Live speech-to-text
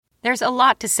There's a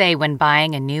lot to say when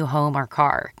buying a new home or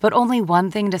car, but only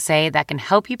one thing to say that can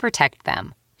help you protect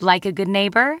them. Like a good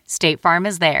neighbor, State Farm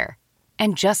is there.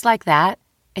 And just like that,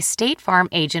 a State Farm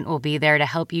agent will be there to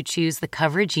help you choose the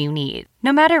coverage you need,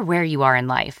 no matter where you are in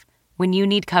life. When you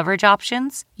need coverage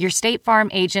options, your State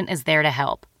Farm agent is there to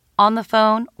help, on the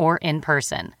phone or in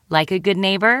person. Like a good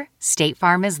neighbor, State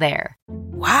Farm is there.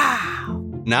 Wow.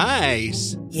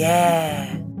 Nice.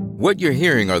 Yeah. What you're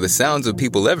hearing are the sounds of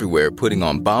people everywhere putting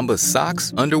on Bombas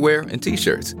socks, underwear, and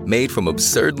T-shirts made from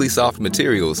absurdly soft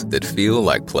materials that feel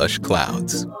like plush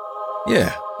clouds.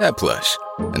 Yeah, that plush.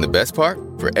 And the best part?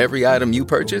 For every item you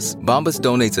purchase, Bombas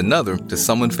donates another to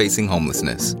someone facing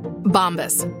homelessness.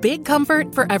 Bombas. Big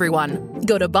comfort for everyone.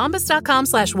 Go to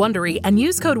bombas.com/Wondery and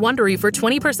use code Wondery for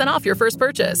 20% off your first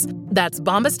purchase. That's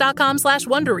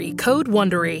bombas.com/Wondery. Code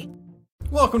Wondery.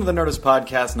 Welcome to the Nerdist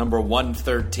Podcast number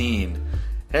 113.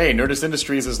 Hey, Nerdist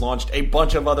Industries has launched a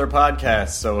bunch of other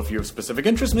podcasts, so if you have specific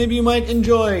interests, maybe you might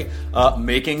enjoy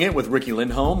Making It with Ricky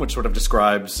Lindholm, which sort of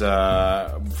describes,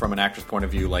 from an actor's point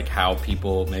of view, like how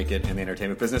people make it in the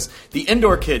entertainment business. The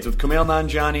Indoor Kids with Kumail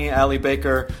Nanjiani, Ali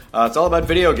Baker. It's all about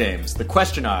video games. The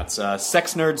Questionauts,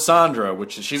 Sex Nerd Sandra,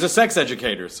 which she's a sex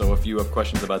educator, so if you have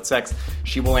questions about sex,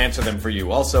 she will answer them for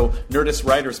you. Also, Nerdist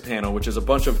Writers Panel, which is a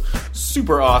bunch of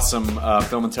super awesome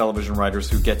film and television writers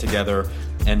who get together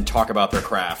and talk about their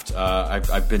craft.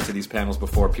 I've been to these panels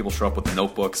before. People show up with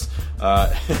notebooks.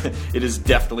 It is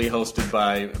definitely hosted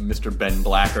by Mr. Ben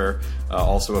Blacker,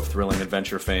 also of Thrilling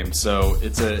Adventure fame. So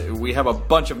we have a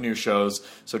bunch of new shows,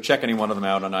 so check any one of them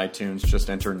out on iTunes. Just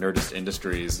enter Nerdist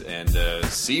Industries and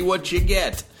see what you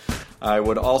get. I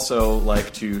would also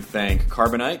like to thank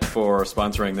Carbonite for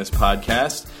sponsoring this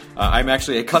podcast. I'm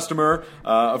actually a customer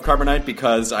of Carbonite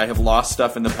because I have lost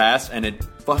stuff in the past, and it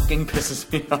fucking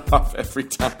pisses me off every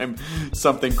time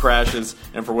something crashes,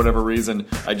 and for whatever reason,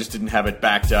 I just didn't have it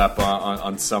backed up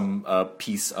on some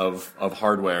piece of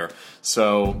hardware.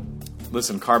 So,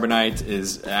 listen, Carbonite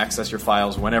is access your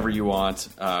files whenever you want.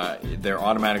 They're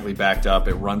automatically backed up.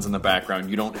 It runs in the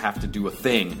background. You don't have to do a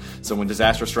thing. So when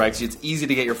disaster strikes you, it's easy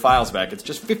to get your files back. It's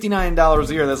just $59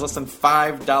 a year. That's less than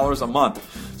 $5 a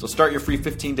month. So start your free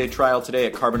 15-day trial today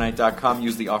at Carbonite.com.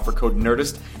 Use the offer code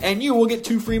NERDIST, and you will get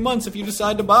 2 free months if you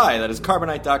decide to buy. That is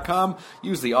Carbonite.com.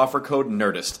 Use the offer code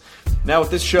NERDIST. Now with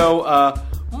this show,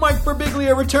 Mike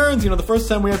Birbiglia returns. You know, the first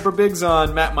time we had Birbigs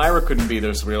on, Matt Myra couldn't be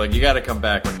there, so we were like, you gotta come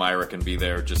back when Myra can be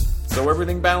there, just so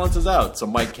everything balances out. So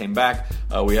Mike came back.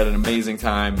 We had an amazing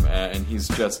time, and he's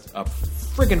just a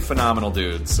friggin' phenomenal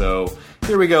dude. So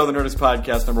here we go, the Nerdist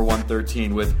Podcast number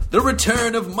 113 with the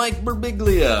return of Mike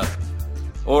Birbiglia,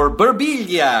 or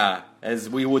Birbiglia, as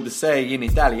we would say in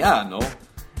Italiano.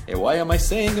 E why am I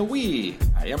saying a we?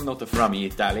 I am not from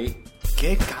Italy.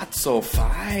 Che cazzo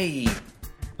fai?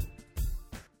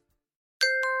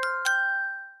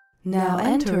 Now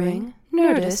entering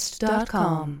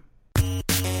Nerdist.com.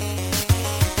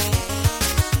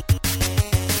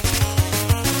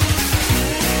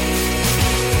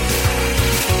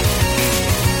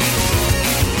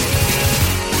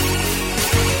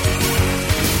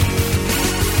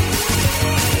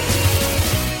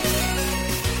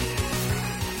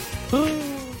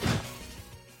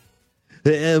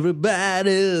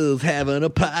 Everybody's having a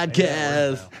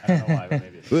podcast. I don't know why, but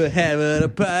maybe We're having a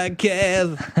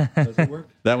podcast. Does it work?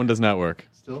 That one does not work.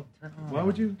 Still? Why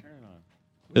would you? Turn it on.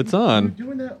 It's on.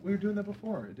 We were doing that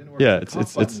before. It didn't work. Yeah,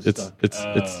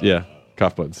 it's yeah,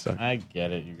 cough button stuff. I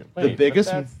get it. You go, The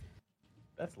biggest-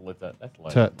 That's lit. That's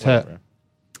light. Whatever.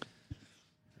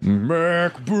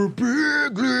 Mac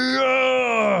Birbiglia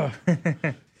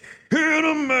in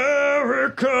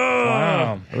America.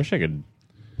 Wow. I wish I could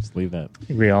just leave that. I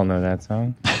think we all know that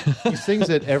song. He sings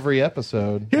it every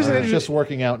episode. It's just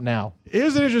working out now.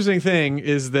 Here's an interesting thing: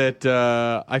 is that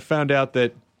I found out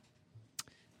that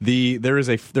there is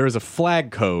a flag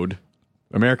code,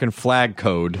 American flag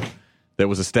code, that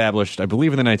was established, I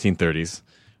believe, in the 1930s,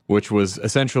 which was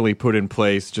essentially put in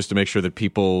place just to make sure that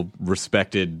people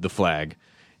respected the flag.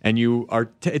 And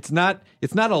it's not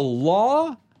a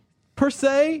law per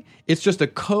se. It's just a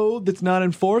code that's not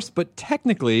enforced. But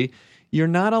technically, you're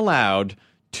not allowed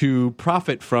to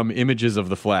profit from images of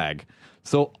the flag.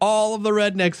 So all of the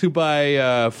rednecks who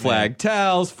buy flag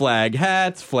towels, flag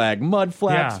hats, flag mud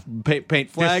flaps, paint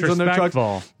flags on their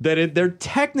trucks, they're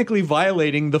technically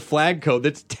violating the flag code.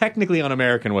 That's technically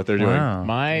un-American what they're doing.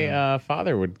 My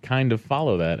father would kind of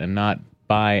follow that and not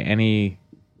buy anything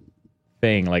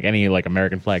like any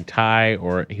American flag tie,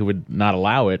 or he would not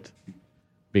allow it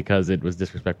because it was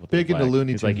disrespectful to the flag. Into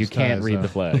Looney He's like, you Tunes can't ties, read the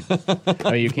flag.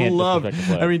 I mean, you can't disrespect the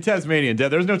flag. I mean, Tasmanian Devil.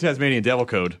 There's no Tasmanian Devil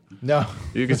code. No.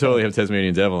 You can totally have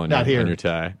Tasmanian Devil on Not here. on your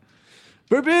tie.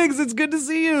 Birbigs, it's good to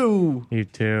see you. You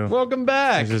too. Welcome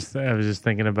back. I was just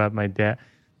thinking about my dad.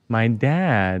 My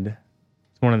dad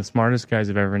is one of the smartest guys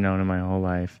I've ever known in my whole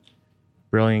life.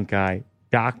 Brilliant guy,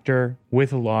 doctor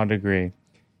with a law degree.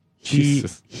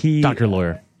 Dr.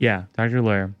 Lawyer. Yeah, Dr.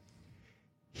 Lawyer.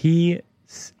 He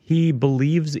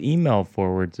believes email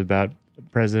forwards about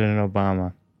President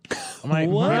Obama.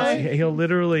 What? He'll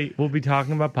literally, we'll be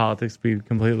talking about politics, be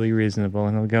completely reasonable,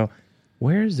 and he'll go,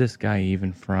 "Where's this guy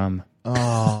even from?"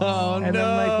 Oh, and no.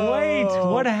 I'm like, wait,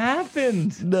 what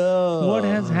happened? No. What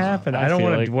has happened? I don't feel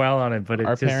want to like dwell on it, but it's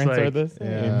Our just parents like, are the same.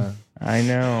 Yeah. I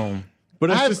know. But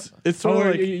it's sort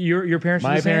of like... your parents.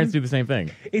 My are the same? parents do the same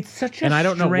thing. It's such a And I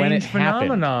don't know when it strange happened.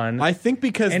 phenomenon. I think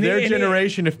because And their it-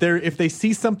 generation, if they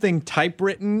see something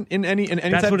typewritten in any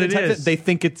That's type what of it type, is. they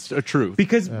think it's a truth.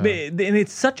 Because and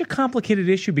it's such a complicated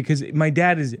issue because my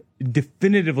dad is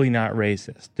definitively not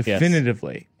racist,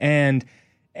 definitively, and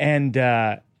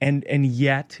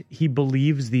yet he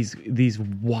believes these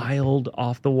wild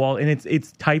off the wall, and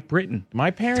it's typewritten. My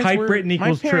parents typewritten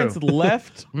equals my parents true.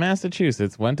 left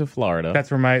Massachusetts, went to Florida. That's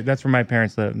where my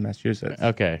parents live in Massachusetts.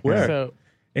 Okay. Where? So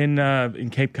In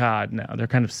Cape Cod now. They're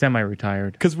kind of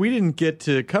semi-retired. Because we didn't get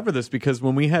to cover this because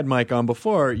when we had Mike on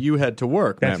before, you had to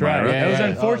work. That's Matt right. Myra. Yeah, That was yeah.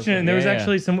 unfortunate. And there was Yeah.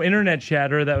 actually some internet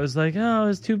chatter that was like, "Oh,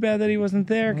 it's too bad that he wasn't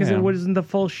there because Yeah. it wasn't the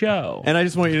full show." And I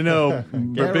just want you to know,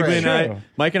 Birbiglia and True.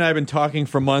 Mike and I have been talking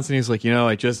for months, and he's like,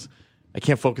 I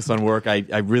can't focus on work. I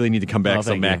really need to come back Oh,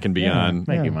 so thank Matt you. can be Yeah. on.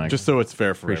 Thank you, Mike. Just so it's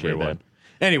fair for Appreciate everyone.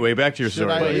 that. Anyway, back to your Should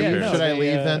story. I no,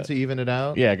 leave they, then to even it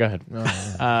out? Yeah, go ahead.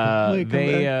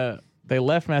 They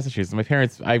left Massachusetts. My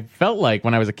parents, I felt like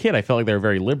when I was a kid, I felt like they were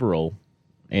very liberal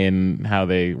in how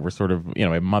they were sort of,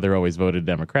 my mother always voted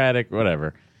Democratic,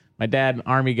 whatever. My dad, an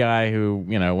Army guy who,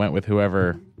 went with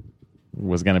whoever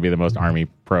was going to be the most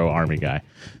pro-Army guy.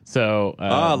 So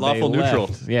lawful they neutral.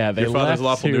 left. Yeah, they Your father's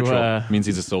left lawful to, neutral. Means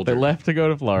he's a soldier. They left to go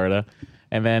to Florida,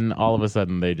 and then all of a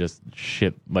sudden they just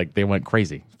they went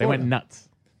crazy. They went nuts.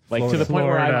 Like to the point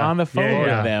where I'm on the phone with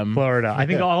them. Florida. I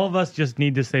think all of us just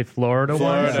need to say Florida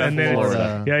once. And then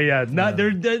Florida. Yeah. Not,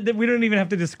 we don't even have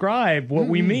to describe what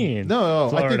we mean. No, I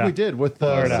think Florida. we did with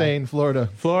saying Florida.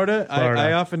 Florida. Florida.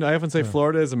 I often say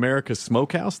Florida is America's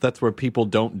smokehouse. That's where people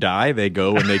don't die. They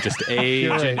go and they just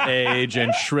age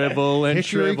and shrivel and Hickory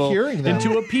shrivel curing them.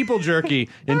 into a people jerky,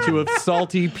 into a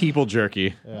salty people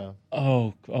jerky. Yeah.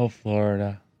 Oh,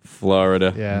 Florida.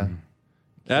 Florida. Yeah.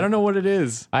 I don't know what it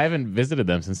is. I haven't visited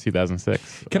them since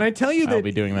 2006. Can I tell you that? I'll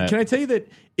be doing that. Can I tell you that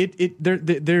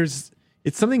there's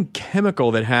something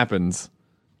chemical that happens.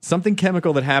 Something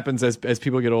chemical that happens as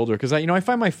people get older. Because I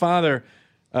find my father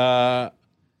I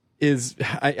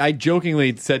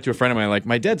jokingly said to a friend of mine, like,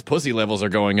 my dad's pussy levels are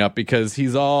going up because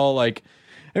he's all like,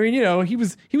 he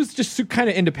was just kind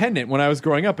of independent when I was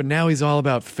growing up, and now he's all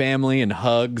about family and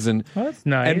hugs and That's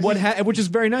nice. and which is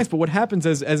very nice. But what happens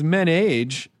as men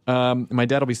age, my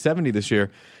dad will be 70 this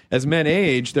year. As men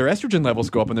age, their estrogen levels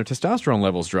go up and their testosterone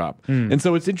levels drop, and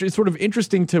so it's sort of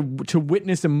interesting to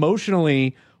witness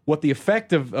emotionally what the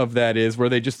effect of that is, where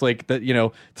they just like that.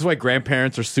 That's why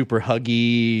grandparents are super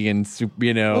huggy and super.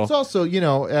 Well, it's also,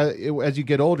 as you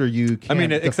get older, you can't.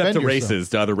 Except to defend yourself. races,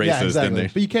 to other races, Yeah, exactly. then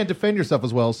they. But you can't defend yourself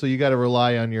as well, so you got to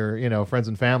rely on your, friends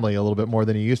and family a little bit more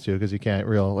than you used to, because you can't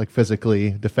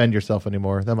physically defend yourself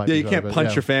anymore. That might Yeah, be you can't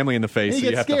punch your family in the face. And so you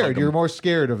you get have to hug scared. them. You're more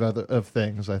scared of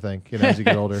things, I think, as you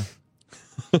get older.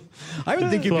 I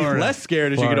would think you'd be Florida. less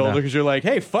scared as you get Florida. older because you're like,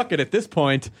 hey, fuck it. At this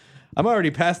point, I'm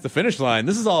already past the finish line.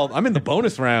 This is all. I'm in the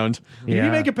bonus round. If Yeah.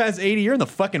 you make it past 80, you're in the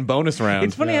fucking bonus round.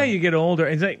 It's funny how you get older.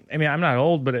 It's like, I'm not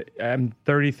old, but I'm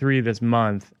 33 this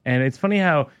month, and it's funny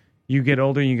how you get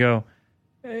older and you go,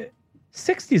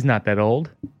 60's not that old.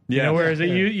 Yeah. Whereas you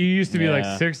used to be like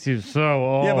Yeah. 60 is so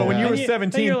old. Yeah, but when you were And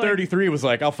 17, you're like, 33 was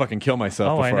like, I'll fucking kill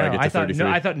myself oh, I before know. I get to 33.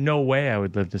 I thought no way I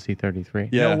would live to see 33.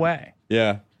 Yeah. No way.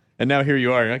 Yeah. And now here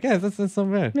you are. You're like, yeah, that's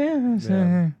not bad.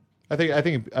 Yeah. I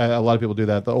think a lot of people do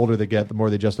that. The older they get, the more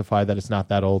they justify that it's not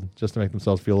that old, just to make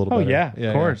themselves feel a little Oh, better. yeah,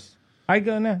 of course. I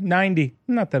go, 90.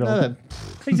 I'm not that old.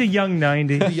 He's a young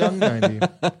 90. The young 90.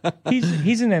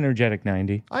 He's an energetic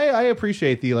 90. I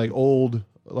appreciate the old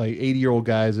 80-year-old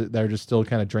guys that are just still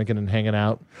kind of drinking and hanging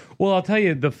out. Well, I'll tell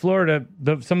you,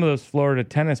 some of those Florida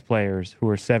tennis players who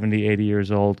are 70, 80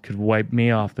 years old could wipe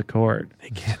me off the court. They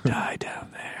can't die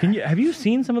down there. Have you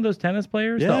seen some of those tennis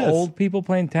players? Yes. The old people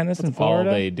playing tennis in Florida?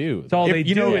 all they do. It's all If- they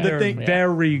you do. know, and the they're thing-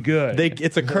 very good.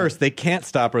 It's a curse. They can't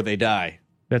stop or they die.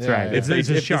 That's Yeah, right. yeah. It's If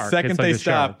a the shark. second It's like they a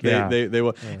shark. stop, Yeah. they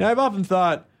will. And I've often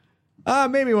thought,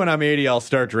 maybe when I'm 80, I'll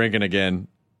start drinking again.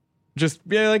 Just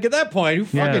like at that point, who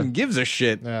fucking gives a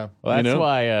shit? Yeah. Well, that's You know?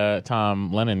 why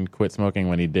Tom Lennon quit smoking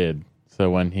when he did. So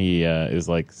when he is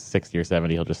like 60 or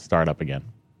 70, he'll just start up again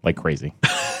like crazy.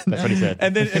 That's what he said.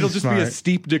 And then it'll just be a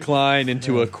steep decline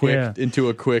into a quick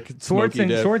smoky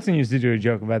death. Schwartzen used to do a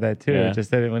joke about that too. Yeah.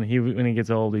 Just that when he gets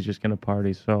old, he's just gonna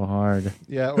party so hard.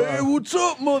 Yeah. Hey, what's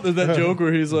up, mother? That joke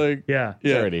where he's like, Yeah.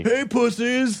 hey,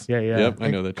 pussies. Yeah. Yep,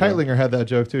 I know that joke. Keitlinger had that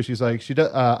joke too. She's like,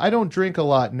 I don't drink a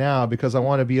lot now because I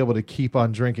want to be able to keep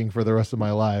on drinking for the rest of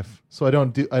my life. So I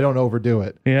don't overdo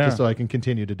it. Yeah. Just so I can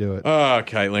continue to do it. Oh,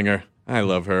 Keitlinger. I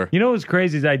love her. You know what's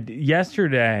crazy is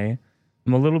yesterday,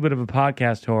 I'm a little bit of a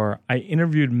podcast whore. I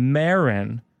interviewed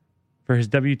Marin for his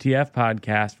WTF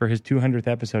podcast for his 200th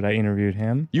episode. I interviewed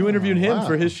him. You interviewed him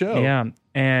for his show. Yeah,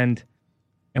 and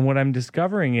what I'm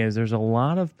discovering is there's a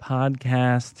lot of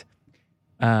podcast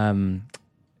competitiveness.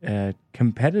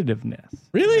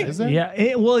 Really? Is there?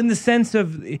 Yeah. Well, in the sense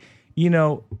of, we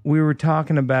were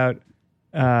talking about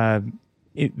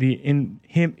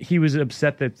he was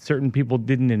upset that certain people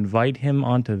didn't invite him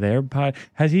onto their pod.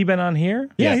 Has he been on here?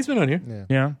 Yeah, he's been on here.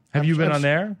 Yeah. Have you been on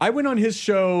there? I went on his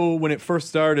show when it first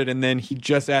started, and then he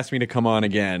just asked me to come on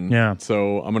again. Yeah.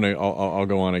 So I'll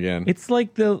go on again. It's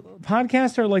like the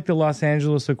podcasts are like the Los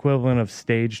Angeles equivalent of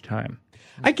stage time.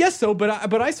 I guess so,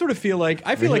 but I sort of feel like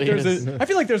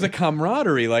there's a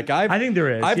camaraderie. Like I think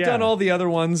there is. I've done all the other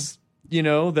ones,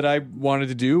 that I wanted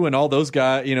to do, and all those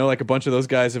guys, like a bunch of those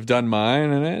guys have done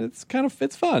mine, and it's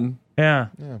fun. Yeah.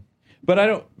 But I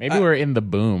don't. Maybe we're in the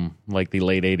boom, like the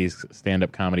late '80s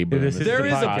stand-up comedy boom. There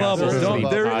is a bubble.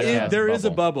 There is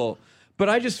a bubble. But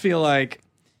I just feel like,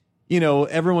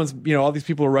 everyone's, all these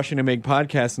people are rushing to make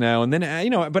podcasts now, and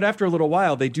then but after a little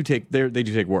while, they do take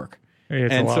work.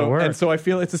 It's a lot of work. And so I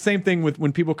feel it's the same thing with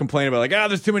when people complain about like,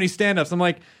 there's too many stand-ups. I'm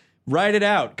like, write it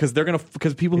out, because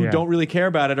people who don't really care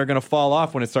about it are gonna fall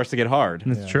off when it starts to get hard.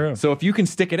 That's true. So if you can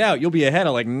stick it out, you'll be ahead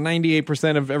of like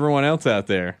 98% of everyone else out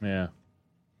there. Yeah.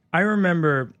 I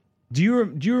remember. Do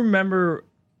you remember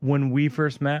when we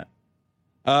first met?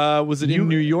 Was it in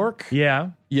New York? Yeah.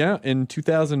 Yeah, in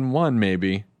 2001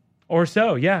 maybe. Or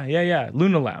so, yeah.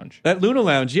 Luna Lounge. At Luna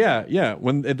Lounge, yeah.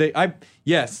 When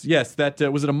yes. That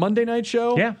was it a Monday night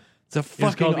show? Yeah. It's a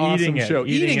fucking awesome show.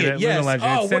 Eating it, yes. Luna Lounge.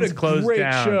 Oh, what a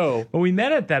great show. Well, we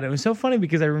met at that. It was so funny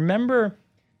because I remember,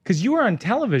 because you were on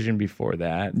television before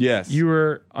that. Yes. You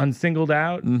were on Singled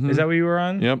Out. Mm-hmm. Is that what you were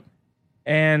on? Yep.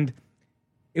 And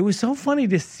it was so funny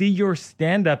to see your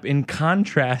stand-up in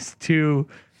contrast to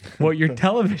what your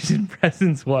television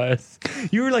presence was.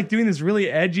 You were like doing this really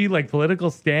edgy, like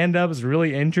political stand-up. It was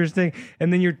really interesting.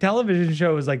 And then your television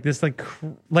show was like this, like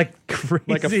crazy, like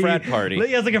a frat party.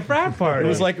 Yeah, it's like a frat party. It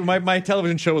was like my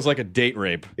television show was like a date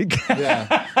rape.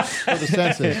 Yeah. For the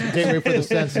senses. Date rape for the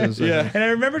senses. Yeah. And I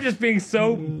remember just being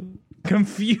so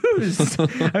confused.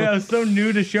 I was so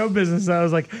new to show business. I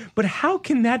was like, but how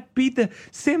can that be the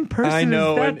same person I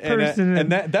know, as that person?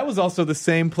 And that was also the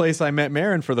same place I met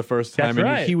Marin for the first time. That's and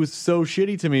right. He was so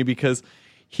shitty to me because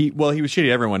he was shitty to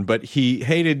everyone, but he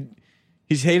hated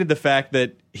the fact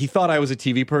that he thought I was a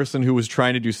TV person who was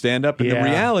trying to do stand-up. And the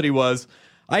reality was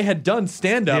I had done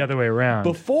stand-up the other way around.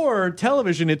 Before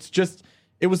television.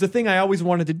 It was the thing I always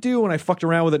wanted to do, and I fucked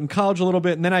around with it in college a little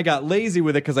bit, and then I got lazy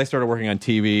with it because I started working on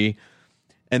TV.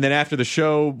 And then after the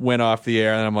show went off the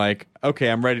air, and I'm like, okay,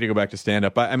 I'm ready to go back to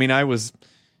stand-up.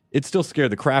 It still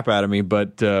scared the crap out of me,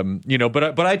 but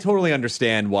I totally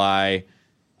understand why.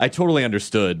 I totally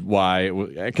understood why,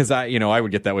 because I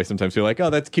would get that way sometimes. Feel like, oh,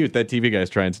 that's cute, that TV guy's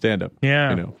trying stand-up.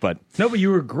 Yeah, but no, but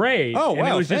you were great. Oh, and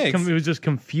wow, it was thanks. it was just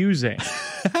confusing.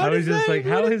 I was just like,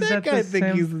 how is that guy the think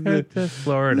same? he's That's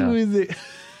Florida.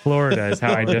 Florida is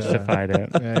how I justified it.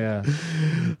 Yeah.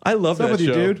 I love that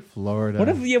show. Dude. Florida.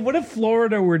 What if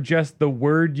Florida were just the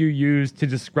word you use to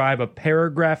describe a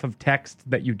paragraph of text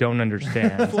that you don't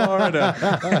understand?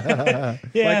 Florida.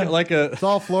 Yeah. It's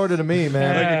all Florida to me,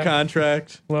 man. Like a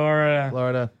contract.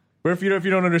 Florida. Where if you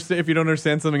don't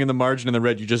understand something in the margin in the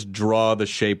red, you just draw the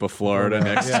shape of Florida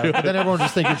next to it. Then everyone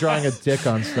just think you're drawing a dick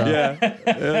on stuff. Yeah.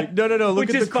 Like, no. Look Which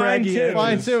at is the craggy.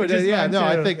 Fine too. Yeah.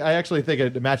 No, too. I actually think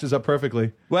it matches up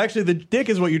perfectly. Well, actually, the dick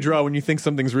is what you draw when you think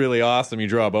something's really awesome. You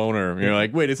draw a boner. You're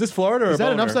like, wait, is this Florida or Is that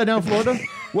a boner? an upside down Florida?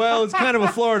 Well, it's kind of a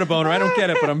Florida boner. I don't get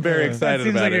it, but I'm very excited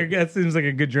about it. That seems like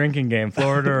a good drinking game.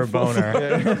 Florida or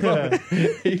boner?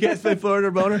 You guys say Florida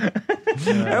or boner?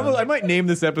 I might name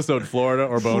this episode Florida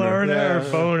or boner. Florida or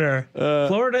boner?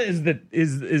 Florida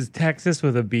is Texas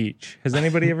with a beach. Has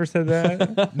anybody ever said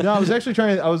that? No, I was actually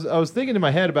trying. I was thinking in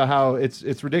my head about how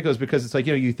it's ridiculous because it's like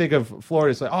you think of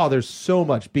Florida, it's like there's so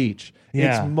much beach.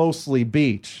 Yeah. It's mostly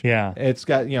beach. Yeah, it's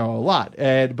got a lot,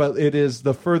 but it is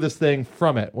the furthest thing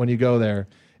from it when you go there.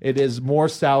 It is more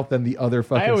south than the other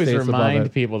fucking I always states above remind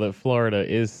it. people that Florida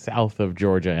is south of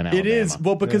Georgia and Alabama. It is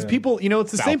because people,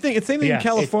 it's the same thing. It's the same thing in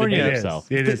California. It is.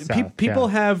 It is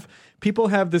south, People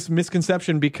have this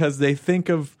misconception because they think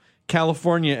of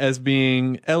California as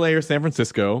being L.A. or San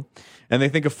Francisco, and they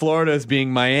think of Florida as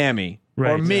being Miami.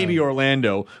 Or maybe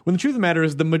Orlando. When the truth of the matter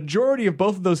is, the majority of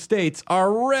both of those states are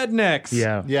rednecks.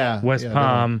 Yeah. West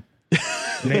Palm,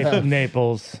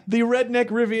 Naples. The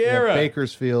redneck Riviera.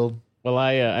 Bakersfield. Well,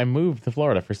 I moved to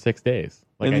Florida for 6 days.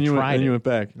 And then you went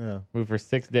back. Yeah. Moved for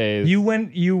 6 days. You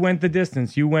went the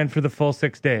distance. You went for the full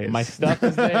 6 days. My stuff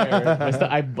is there.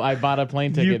 I bought a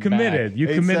plane ticket. You committed. Back. You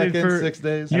 8 committed seconds, for 6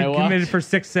 days. You committed for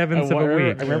 6/7 of a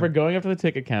week. I remember going up to the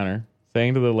ticket counter,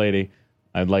 saying to the lady,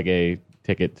 "I'd like a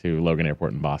ticket to Logan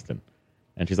Airport in Boston,"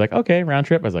 and she's like, "Okay, round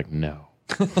trip." I was like, "No."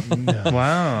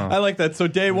 Wow. I like that. So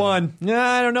day 1,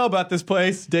 I don't know about this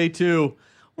place. Day 2,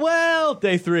 well,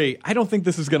 day 3, I don't think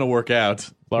this is going to work out.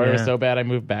 Florida was so bad, I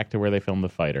moved back to where they filmed The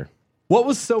Fighter. What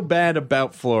was so bad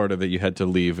about Florida that you had to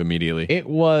leave immediately? It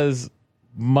was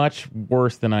much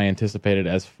worse than I anticipated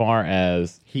as far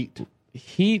as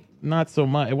heat, not so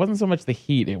much. It wasn't so much the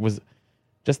heat. It was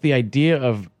just the idea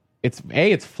of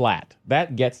it's flat.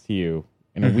 That gets to you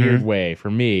in a weird way for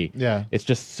me. Yeah. It's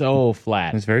just so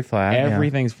flat. It's very flat.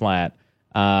 Everything's flat.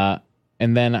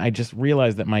 And then I just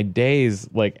realized that my days,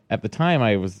 like at the time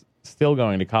I was still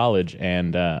going to college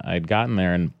and I'd gotten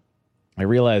there and I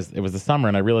realized it was the summer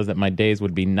and I realized that my days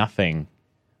would be nothing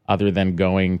other than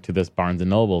going to this Barnes &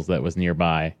 Noble's that was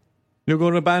nearby. You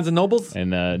go to Barnes & Noble's?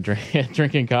 And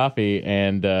drinking coffee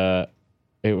and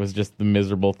it was just the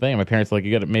miserable thing. My parents were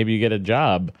like, maybe you get a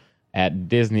job at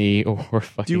Disney or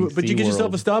fucking But you get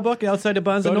yourself a Starbucks outside of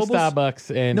Barnes & Noble's? Go to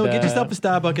Starbucks and... No, get yourself a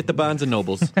Starbucks at the Barnes &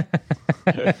 Noble's.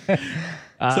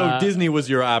 So Disney was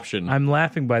your option. I'm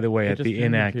laughing, by the way, at the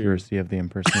inaccuracy of the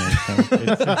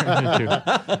impersonation.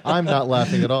 I'm not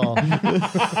laughing at all.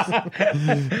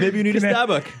 Maybe you need a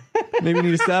Starbucks. Maybe you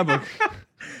need a Starbucks.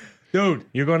 Dude,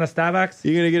 you're going to Starbucks?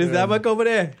 You going to get a Starbucks over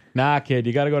there? Nah, kid,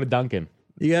 you got to go to Dunkin'.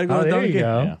 You got to go to there Dunkin'. you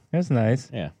go. Yeah. That's nice.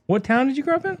 Yeah. What town did you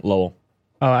grow up in? Lowell.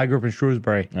 Oh, I grew up in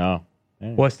Shrewsbury. Oh.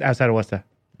 Outside of Worcester.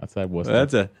 Outside Worcester.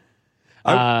 That's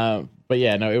a... But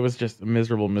yeah, no, it was just a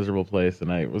miserable place, and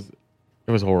it was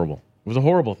horrible. It was a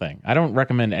horrible thing. I don't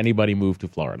recommend anybody move to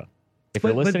Florida. If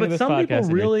you're listening to this podcast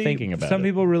and you're thinking about it. Some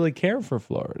people really care for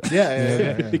Florida.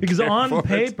 Yeah. Because on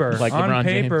paper, Like LeBron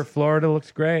James. Florida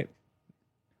looks great.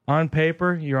 On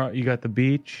paper, you got the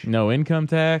beach. No income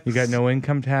tax. You got no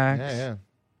income tax. Yeah.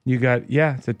 You got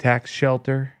it's a tax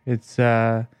shelter. It's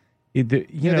they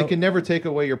can never take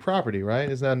away your property, right?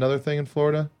 Isn't that another thing in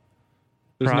Florida?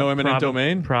 There's no eminent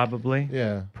domain? Probably.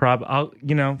 Yeah. I'll,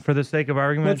 for the sake of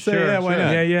argument, Let's say, sure. yeah, why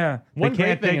not? Yeah. One They can't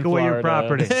great thing take in away your Florida-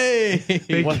 property. Hey!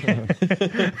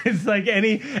 It's like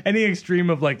any extreme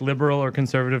of like liberal or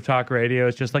conservative talk radio.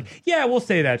 It's just like, yeah, we'll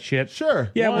say that shit. Sure.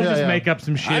 Yeah, we'll just Yeah. make up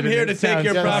some shit. I'm and here it to take sounds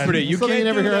your fun. property. You Something can't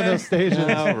never do hear on that. those stations.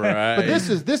 All right. But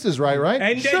this is right, right?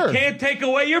 And sure. they can't take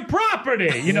away your property.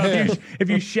 If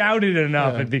you shout it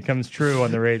enough, it becomes true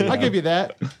on the radio. I'll give you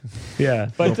that.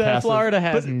 Yeah. But Florida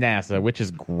has NASA, which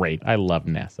is great. I love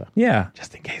NASA. Yeah.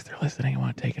 Just in case they're listening, I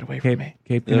want to take it away from me.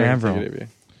 Cape Yeah, Canaveral. that's a good idea.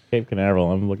 Cape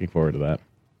Canaveral. I'm looking forward to that.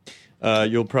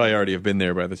 You'll probably already have been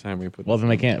there by the time we put Well, then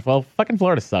they can't. Well, fucking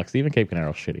Florida sucks. Even Cape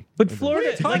Canaveral's shitty. But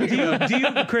Florida, like, do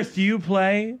you, Chris? Do you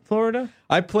play Florida?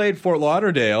 I played Fort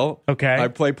Lauderdale. Okay. I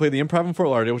played the Improv in Fort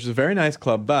Lauderdale, which is a very nice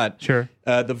club, but Sure.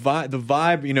 the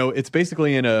vibe, it's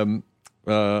basically in a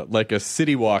like a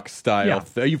City Walk style.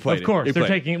 Yeah, You played of course. it. You They're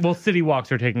played it. taking. Well, city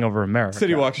walks are taking over America.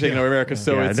 City Walk's taking over America,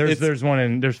 so yeah, it's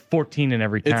there's 14 in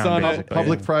every town. It's on basically.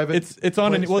 Public, private. it's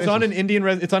on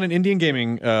an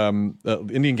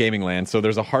Indian gaming land. So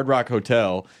there's a Hard Rock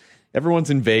hotel. Everyone's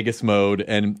in Vegas mode,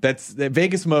 and that's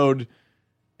Vegas mode.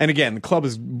 And again, the club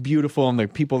is beautiful, and the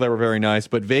people there were very nice.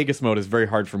 But Vegas mode is very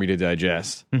hard for me to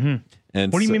digest. Mm-hmm.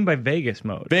 And what do you mean by Vegas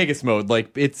mode? Vegas mode,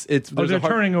 like it's. They're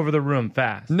turning over the room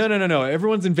fast. No.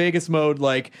 Everyone's in Vegas mode,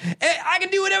 like, hey, I can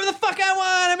do whatever the fuck I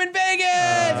want. I'm in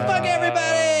Vegas. Fuck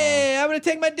everybody. I'm gonna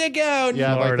take my dick out.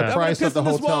 Yeah, like Florida. the I'm price gonna of the piss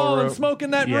in this hotel wall room. and smoke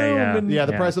in that Yeah, room. yeah. And,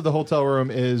 The price of the hotel room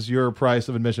is your price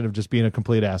of admission of just being a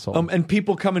complete asshole. and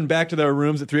people coming back to their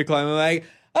rooms at 3 o'clock and they're like,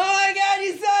 oh my god,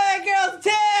 you saw that girl's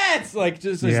tits! Like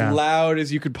just as loud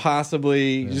as you could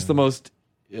possibly, just the most.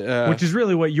 Which is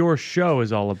really what your show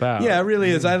is all about. Yeah, it really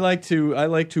is. I like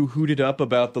to hoot it up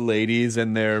about the ladies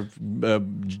and their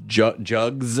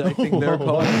jugs. I think they're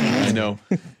called. I know.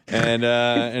 and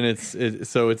it's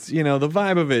you know, the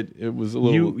vibe of it was a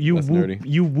little less nerdy.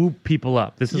 You whoop people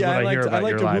up. This is what I hear about I like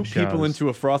your to live whoop people shows. into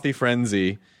a frothy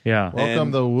frenzy. Yeah.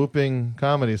 Welcome to whooping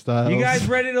comedy style. You guys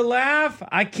ready to laugh?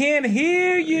 I can't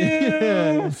hear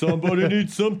you. Somebody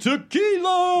needs some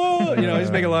tequila. You know,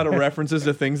 he's making a lot of references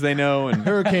to things they know. And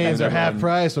Hurricanes are half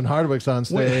price when Hardwick's on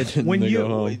stage. When they go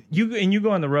home. you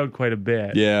go on the road quite a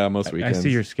bit. Yeah, most weekends. I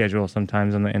see your schedule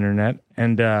sometimes on the internet.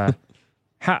 And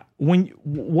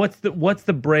what's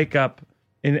the breakup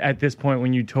at this point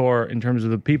when you tour in terms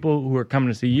of the people who are coming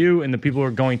to see you and the people who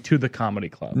are going to the comedy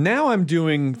club? Now I'm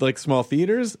doing like small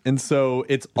theaters, and so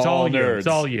it's all you. nerds. It's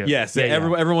all you. Yes, Yeah,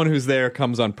 everyone who's there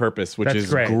comes on purpose, which That's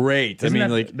is great. Isn't I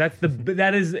mean,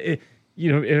 that is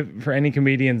you know, for any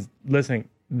comedians listening,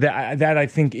 that I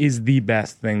think is the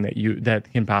best thing that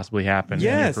can possibly happen.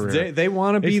 yes, in your career. they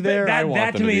want to be there. I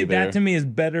want them to be there. That to me is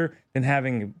better than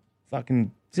having a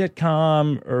fucking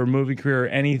sitcom or movie career or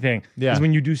anything. Yeah. Because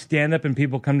when you do stand up and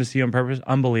people come to see you on purpose,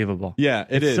 unbelievable. Yeah,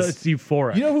 it's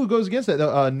euphoric. You know who goes against that?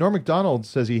 Norm Macdonald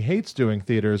says he hates doing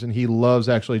theaters and he loves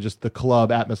actually just the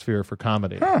club atmosphere for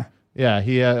comedy. Huh. Yeah,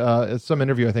 he it's some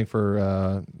interview I think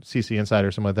for CC Insider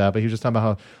or something like that. But he was just talking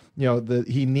about how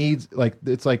he needs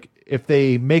it's like if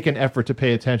they make an effort to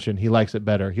pay attention, he likes it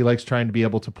better. He likes trying to be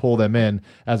able to pull them in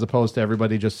as opposed to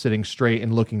everybody just sitting straight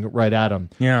and looking right at him.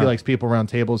 Yeah. He likes people around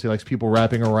tables. He likes people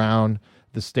wrapping around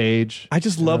the stage. I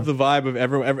just love the vibe of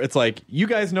everyone. It's like, you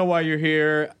guys know why you're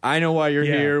here. I know why you're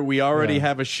here. We already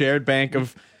have a shared bank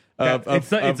of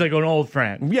it's like an old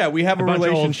friend. Yeah, we have a bunch of old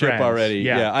relationship friends. already.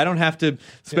 Yeah. I don't have to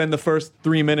spend the first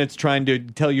 3 minutes trying to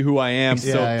tell you who I am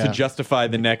to justify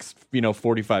the next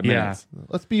 45 minutes.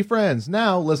 Let's be friends.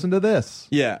 Now listen to this.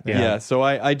 Yeah. So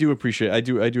I do appreciate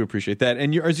that.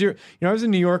 And I was in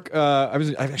New York.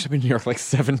 I've actually been in New York like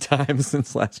 7 times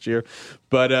since last year,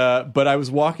 but I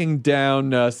was walking down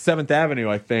 7th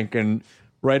Avenue, I think, and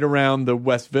right around the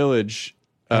West Village.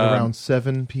 Around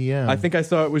 7 p.m. I think I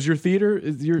saw it was your theater.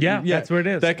 That's where it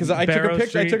is. Because I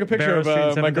took a picture of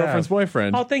my girlfriend's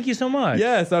boyfriend. Oh, thank you so much.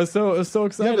 Yes, I was so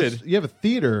excited. You have a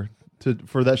theater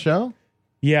for that show?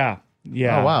 Yeah. Oh,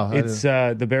 wow. It's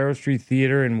the Barrow Street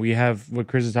Theater, and we have what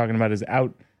Chris is talking about is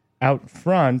out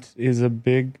front is a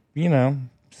big,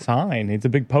 sign. It's a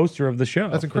big poster of the show.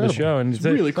 That's incredible. For the show, and it's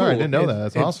really cool. Sorry, I didn't know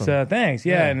that. That's awesome. Thanks.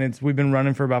 Yeah, and we've been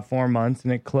running for about 4 months,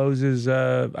 and it closes.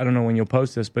 I don't know when you'll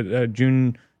post this, but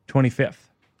June 25th.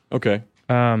 Okay.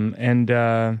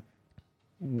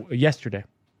 Yesterday.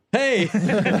 Hey,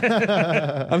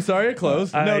 I'm sorry it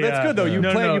closed. No, that's good though. You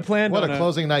planned. What a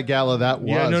closing night gala that was.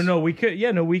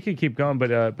 Yeah, we could keep going,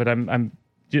 but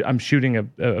I'm shooting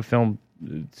a film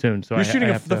soon. So you're shooting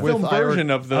the film version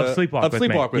of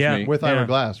Sleepwalk with Me with Ira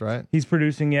Glass, right? He's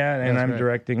producing, and I'm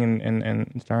directing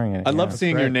and starring in it. I love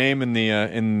seeing your name in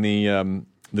the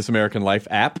This American Life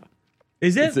app.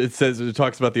 Is it? It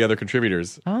talks about the other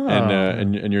contributors,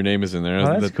 and your name is in there.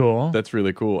 Oh, that's cool. That's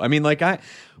really cool. I mean,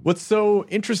 what's so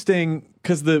interesting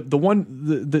because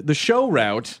the show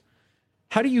route.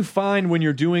 How do you find when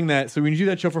you're doing that? So when you do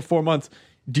that show for 4 months,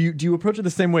 do you approach it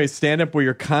the same way as stand up, where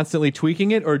you're constantly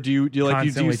tweaking it, or do you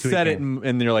set it and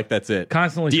then you're like, that's it?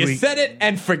 Constantly. Do you set it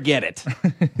and forget it?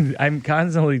 I'm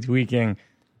constantly tweaking,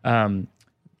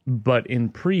 but in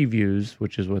previews,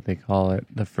 which is what they call it,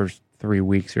 the first 3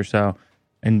 weeks or so.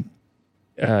 And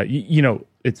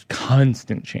it's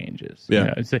constant changes.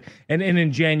 Yeah. And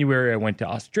in January I went to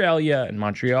Australia and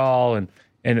Montreal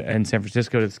and San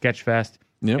Francisco to the Sketch Fest.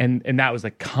 Yep. And that was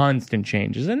like constant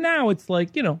changes. And now it's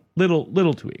like,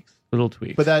 little tweaks.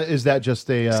 But is that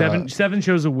just a seven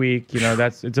shows a week?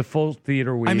 It's a full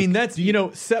theater week. I mean, that's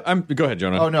go ahead,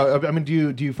 Jonah. Oh no, I mean,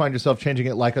 do you find yourself changing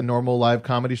it like a normal live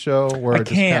comedy show? Where I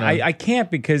can't. I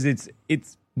can't because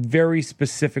it's very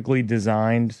specifically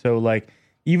designed. So like,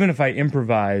 even if I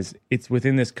improvise, it's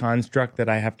within this construct that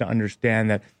I have to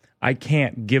understand that I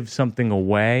can't give something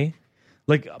away.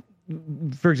 Like,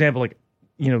 for example,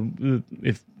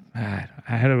 if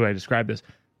how do I describe this?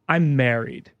 I'm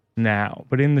married now,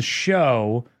 but in the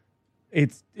show,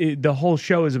 the whole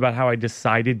show is about how I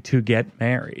decided to get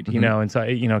married. And so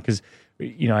because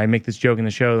I make this joke in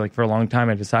the show. Like for a long time,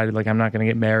 I decided like I'm not going to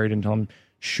get married until I'm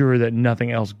sure that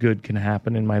nothing else good can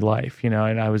happen in my life. And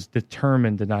I was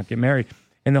determined to not get married.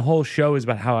 And the whole show is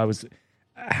about how I was,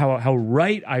 how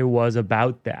right I was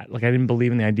about that. Like I didn't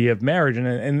believe in the idea of marriage,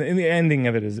 and the ending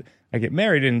of it is I get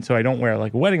married, and so I don't wear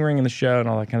like a wedding ring in the show and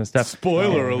all that kind of stuff.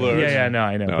 Spoiler alert! Yeah, no,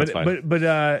 I know.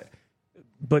 No,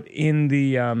 but in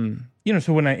the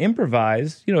so when I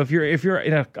improvise, if you're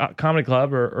in a comedy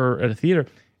club or at a theater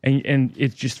and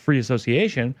it's just free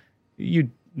association, you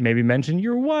maybe mention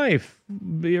your wife,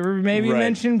 or maybe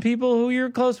mention people who you're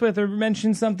close with, or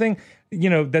mention something,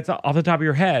 that's off the top of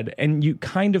your head. And you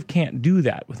kind of can't do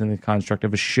that within the construct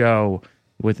of a show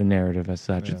with a narrative as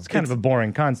such. Yeah. It's kind of a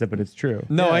boring concept, but it's true.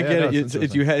 No, I get it.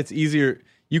 It's easier.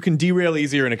 You can derail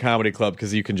easier in a comedy club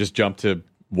because you can just jump to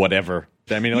whatever.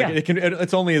 I mean,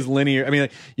 it's only as linear. I mean,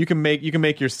 you can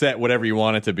make your set whatever you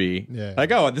want it to be. Yeah.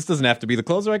 Like, oh, this doesn't have to be the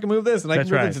closer. I can move this, and I can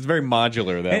move this. It's very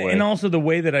modular that way. And also the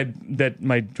way that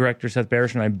my director Seth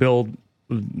Barish and I build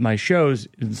my shows,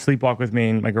 Sleepwalk with Me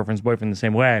and My Girlfriend's Boyfriend, the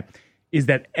same way, is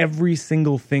that every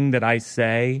single thing that I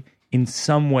say in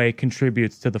some way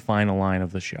contributes to the final line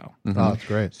of the show. Mm-hmm. Oh, that's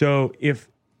great. So if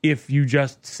you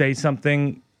just say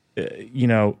something,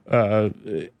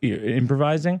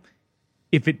 improvising,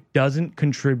 if it doesn't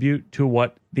contribute to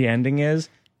what the ending is,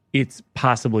 it's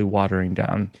possibly watering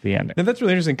down the ending. And that's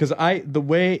really interesting because the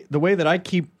way that I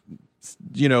keep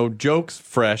jokes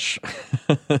fresh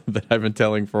that I've been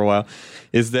telling for a while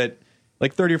is that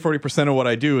like 30 or 40% of what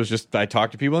I do is just I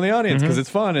talk to people in the audience because it's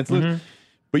fun. It's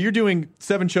but you're doing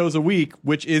 7 shows a week,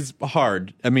 which is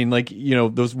hard. I mean, like,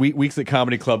 those weeks at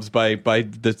comedy clubs by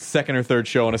the second or third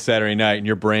show on a Saturday night, and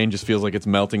your brain just feels like it's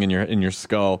melting in your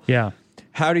skull. Yeah.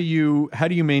 How do you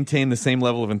maintain the same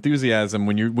level of enthusiasm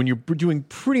when you're doing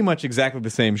pretty much exactly the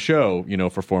same show,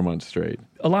 for 4 months straight?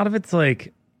 A lot of it's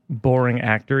like boring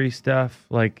actory stuff,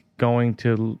 like going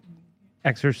to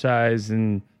exercise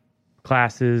and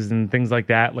classes and things like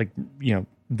that, like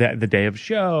the day of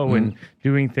show and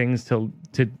doing things to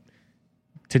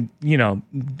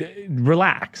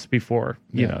relax before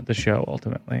the show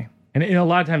ultimately. And a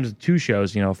lot of times 2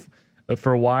 shows,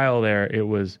 for a while there it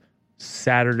was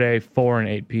Saturday 4 and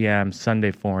 8 p.m.,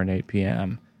 Sunday 4 and 8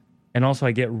 p.m. And also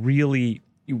I get really,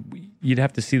 you'd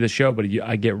have to see the show, but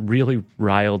I get really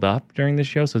riled up during the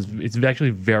show. So it's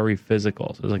actually very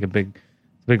physical. So it's like a big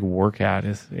workout.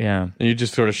 And you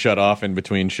just sort of shut off in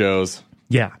between shows.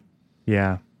 Yeah.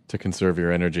 To conserve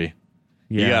your energy.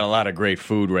 Yeah. You got a lot of great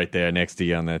food right there next to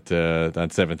you on that on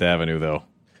 7th Avenue, though.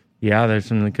 Yeah, there's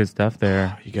some good stuff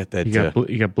there. You got that. You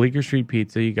got Bleecker Street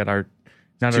Pizza. You got our.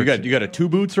 You got a Two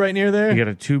Boots right near there. You got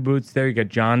a Two Boots there. You got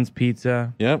John's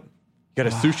Pizza. Yep. You got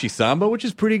a Sushi Samba, which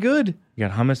is pretty good. You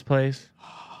got Hummus Place.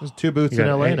 There's Two Boots in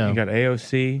LA now. You got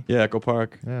AOC. Yeah, Echo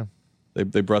Park. Yeah.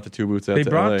 They brought the Two Boots out. They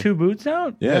brought LA. Two Boots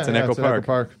out. Yeah, it's in Echo Park.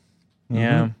 Mm-hmm.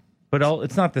 Yeah, but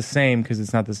it's not the same because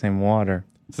it's not the same water.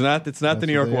 It's not the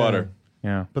New York water.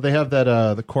 Yeah, but they have that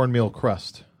the cornmeal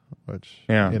crust, which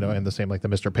and the same like the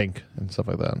Mr. Pink and stuff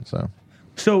like that.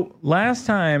 So last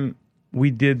time we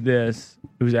did this,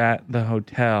 it was at the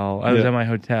hotel. I was at my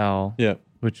hotel. Yeah,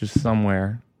 which is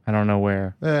somewhere. I don't know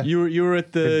where. You were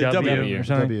at the W or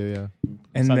something. W, yeah.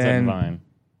 And Sunset then Vine.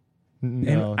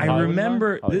 And I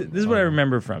remember this is what I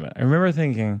remember from it. I remember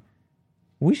thinking,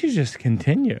 we should just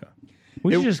continue.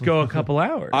 We should just go a couple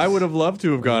hours. I would have loved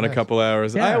to have gone a couple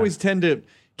hours. Yeah. I always tend to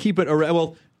keep it around.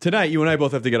 Well, tonight you and I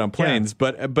both have to get on planes,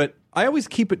 but I always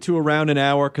keep it to around an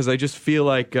hour because I just feel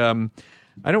like I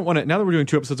don't want to. Now that we're doing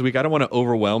 2 episodes a week, I don't want to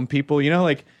overwhelm people.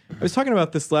 Like I was talking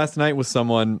about this last night with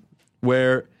someone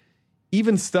where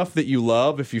even stuff that you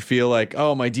love, if you feel like,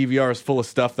 oh, my DVR is full of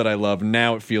stuff that I love,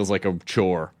 now it feels like a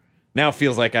chore. Now it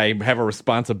feels like I have a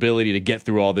responsibility to get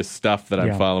through all this stuff that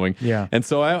I'm following. Yeah. And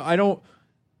so I don't.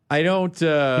 You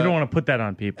don't want to put that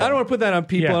on people. I don't want to put that on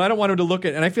people, and I don't want them to look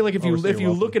at. And I feel like if you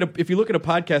look at a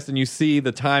podcast and you see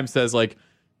the time says like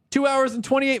 2 hours and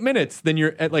 28 minutes, then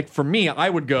you're at, like, for me, I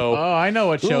would go, oh, I know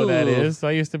what show that is.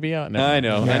 I used to be on. I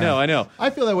know. I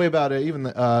feel that way about it. Even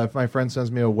if my friend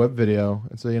sends me a web video,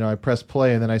 and so I press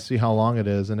play and then I see how long it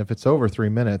is, and if it's over 3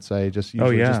 minutes, I just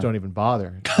usually just don't even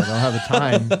bother. I don't have the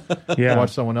time to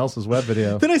watch someone else's web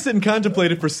video. Then I sit and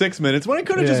contemplate it for 6 minutes when I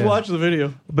could have just watched the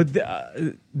video. But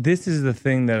this is the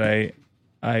thing that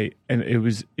and it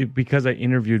was because I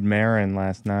interviewed Marin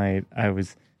last night. I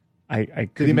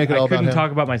Did he make it all about him? I couldn't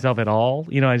talk about myself at all.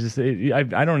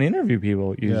 I don't interview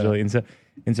people usually, and so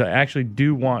I actually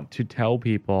do want to tell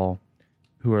people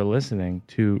who are listening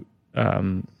to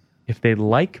if they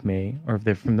like me or if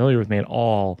they're familiar with me at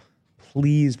all,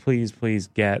 please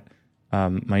get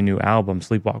my new album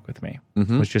Sleepwalk with Me,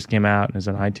 which just came out and is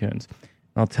on iTunes.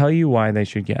 And I'll tell you why they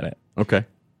should get it. Okay,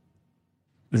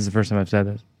 this is the first time I've said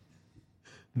this.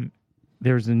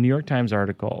 There was a New York Times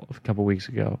article a couple weeks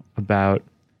ago about.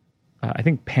 I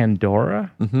think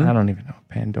Pandora. I don't even know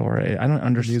Pandora. I don't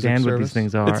understand what these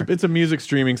things are. It's a music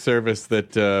streaming service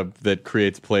that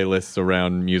creates playlists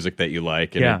around music that you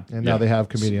like. And now they have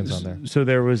comedians on there. So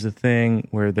there was a thing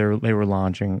where they were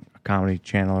launching a comedy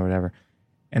channel or whatever,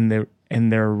 and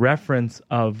their reference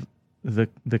of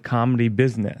the comedy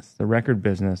business, the record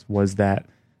business, was that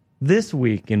This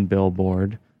week in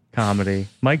Billboard comedy,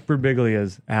 Mike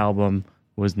Birbiglia's album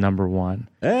was number 1,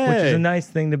 which is a nice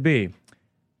thing to be.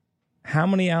 How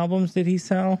many albums did he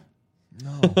sell?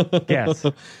 No. Guess.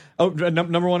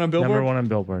 Number 1 on Billboard? Number 1 on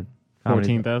Billboard.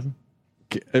 14,000?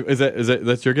 Is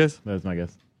that's your guess? That's my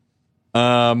guess.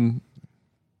 5,000.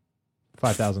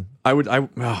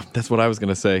 That's what I was going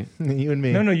to say. You and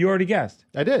me. No, you already guessed.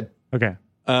 I did. Okay.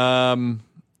 All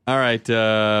right,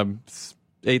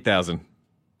 8,000.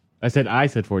 I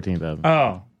said 14,000.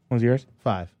 Oh, what was yours?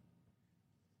 5.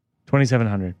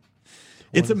 2,700.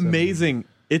 It's amazing.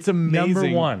 It's amazing. Number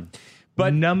 1.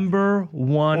 But number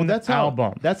 1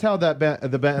 album. That's how the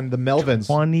band, the Melvins.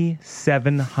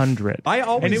 2,700.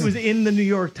 And it was in the New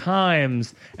York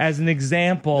Times as an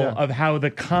example of how the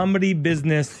comedy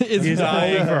business is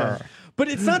over. But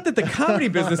it's not that the comedy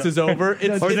business is over.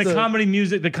 It's the comedy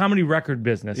music, the comedy record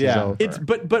business is over.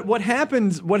 But what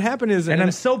happened is, and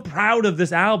I'm so proud of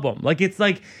this album. It's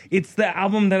the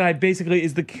album that I basically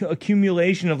is the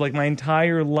accumulation of like my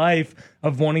entire life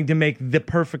of wanting to make the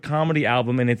perfect comedy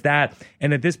album, and it's that.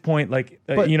 And at this point,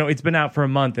 it's been out for a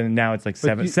month, and now it's like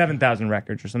 7,000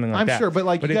 records or something like that. I'm sure, but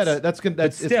like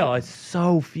it's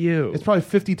so few. It's probably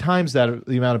 50 times that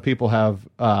the amount of people have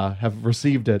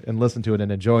received it and listened to it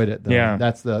and enjoyed it. Though. Yeah,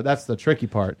 that's the tricky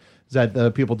part. Is that the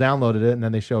people downloaded it and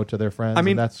then they show it to their friends. I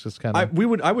mean, and that's just kind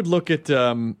of. I would look at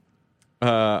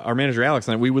our manager Alex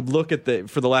and I. We would look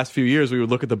at for the last few years. We would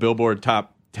look at the Billboard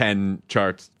top 10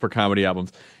 charts for comedy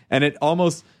albums. And it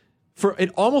almost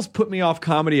put me off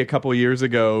comedy a couple of years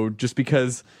ago just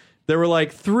because there were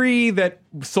like 3 that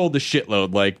sold the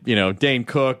shitload, like, Dane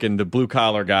Cook and the Blue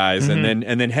Collar guys, and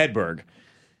then Hedberg.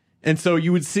 And so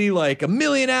you would see like 1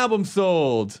 million albums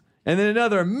sold, and then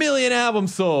another 1 million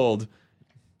albums sold,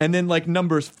 and then like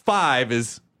numbers 5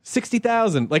 is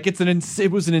 60,000. Like it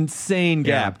was an insane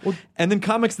gap. Yeah. And then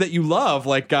comics that you love,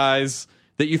 like guys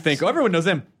that you think, everyone knows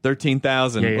them,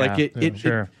 13,000.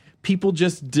 Sure. People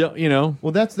just don't,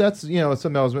 Well, that's something I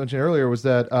was mentioning earlier was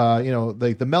that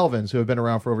like the Melvins, who have been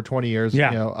around for over 20 years. Yeah,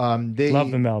 they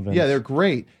love the Melvins. Yeah, they're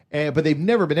great, but they've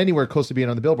never been anywhere close to being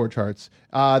on the Billboard charts.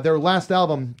 Their last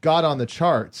album got on the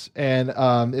charts, and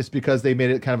it's because they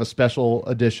made it kind of a special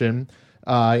edition.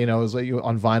 It was like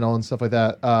on vinyl and stuff like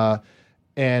that.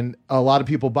 And a lot of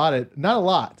people bought it. Not a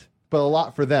lot, but a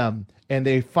lot for them. And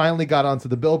they finally got onto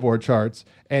the Billboard charts,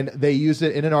 and they used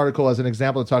it in an article as an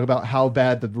example to talk about how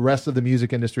bad the rest of the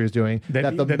music industry is doing.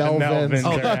 That the Melvins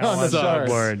are on the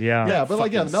charts. Yeah, but the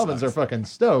Melvins are fucking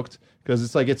stoked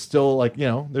because it's still like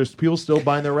there's people still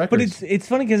buying their records. But it's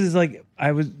funny because it's like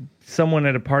someone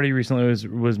at a party recently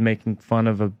was making fun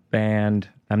of a band.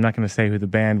 I'm not going to say who the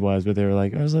band was, but they were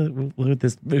like, look at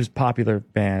this. It was a popular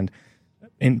band.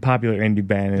 Popular indie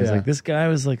band, and it's like, this guy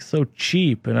was like so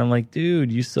cheap, and I'm like,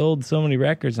 dude, you sold so many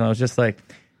records, and I was just like,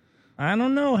 I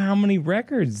don't know how many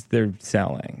records they're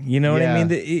selling. You know what I mean?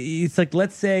 It's like,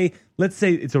 let's say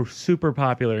it's a super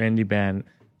popular indie band,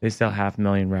 they sell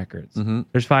 500,000 records. Mm-hmm.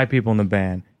 There's 5 people in the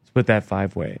band. Split that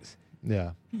 5 ways.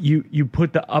 Yeah, you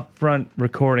put the upfront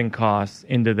recording costs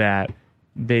into that.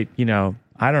 They,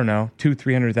 I don't know,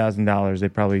 $200,000-$300,000 they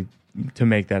probably to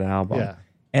make that album. Yeah,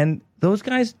 and those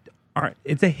guys.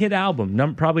 It's a hit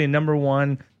album, probably a number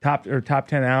 1 top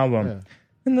 10 album. Yeah.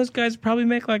 And those guys probably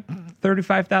make like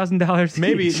 $35,000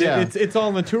 maybe. Each. It's all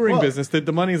in the touring business.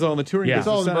 The money's all in the touring business. It's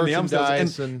all in the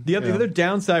merchandise. And the other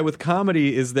downside with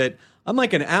comedy is that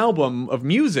unlike an album of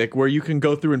music where you can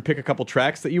go through and pick a couple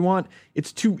tracks that you want,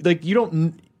 it's too like you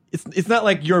don't. It's not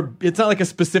like a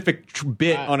specific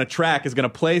bit on a track is going to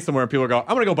play somewhere and people go,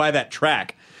 I'm going to go buy that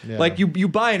track. Yeah. Like you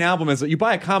buy an album you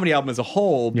buy a comedy album as a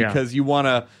whole because you want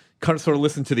to sort of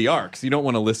listen to the arcs. You don't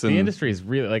want to listen. The industry is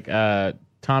really like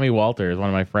Tommy Walter is one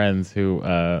of my friends who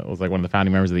was like one of the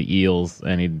founding members of the Eels,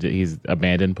 and he's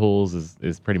abandoned pools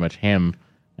is pretty much him.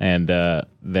 And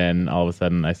then all of a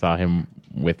sudden, I saw him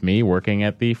with me working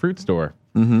at the fruit store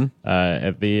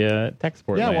at the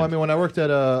Techsport. Yeah, land. well, I mean, when I worked at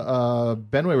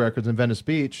Benway Records in Venice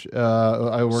Beach,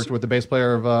 I worked with the bass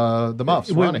player of the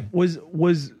Muffs, Ronnie. Is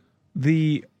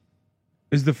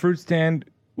the fruit stand?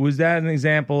 Was that an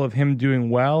example of him doing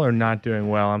well or not doing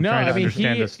well? I'm trying to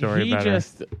understand the story better.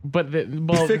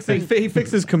 He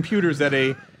fixes computers at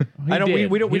a.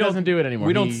 We doesn't do it anymore.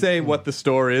 We don't say what the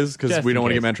store is because we don't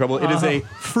want to get him in trouble. It is a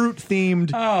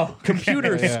fruit-themed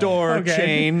computer store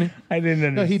chain. I didn't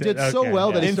understand. No, he did so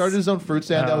well that he started his own fruit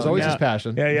stand. That was always his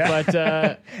passion. Yeah. But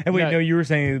and wait, no, you were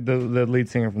saying the lead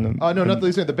singer from the. No, not the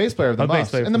lead singer. The bass player of the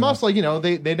Muffs. And the Muffs, like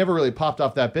they never really popped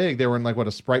off that big. They were in like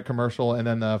a Sprite commercial, and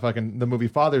then the movie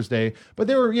Father's Day. But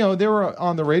they were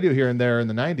on the radio here and there in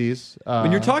the 90s.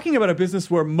 When you're talking about a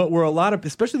business where a lot of,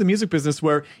 especially the music business,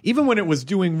 where even when it was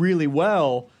doing really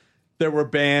well, there were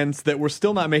bands that were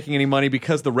still not making any money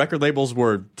because the record labels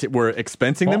were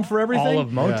expensing them for everything. All of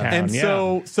Motown,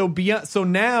 and so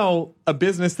now a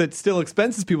business that still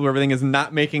expenses people for everything is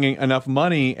not making enough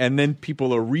money, and then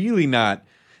people are really not.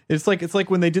 It's like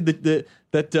when they did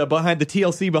that behind the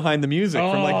TLC behind the music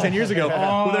from like 10 years ago,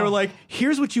 where they were like,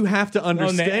 "Here's what you have to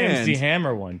understand." Oh, and the MC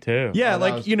Hammer one too.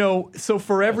 Yeah, so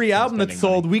for every album that's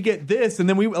sold, we get this, and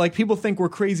then we like people think we're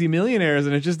crazy millionaires,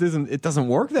 and it just isn't. It doesn't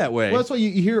work that way. Well, that's what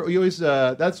you hear. You always.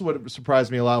 That's what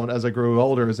surprised me a lot as I grew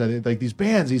older. Is that like these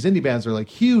indie bands are like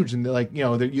huge, and they're like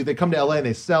they come to LA and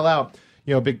they sell out.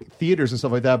 Big theaters and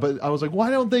stuff like that. But I was like, why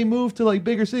don't they move to like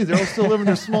bigger cities? They're all still living in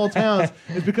their small towns.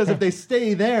 It's because if they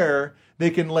stay there,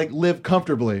 they can like live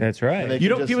comfortably. That's right.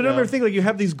 People don't ever think like you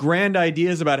have these grand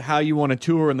ideas about how you want to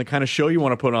tour and the kind of show you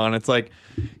want to put on. It's like,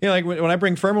 like when I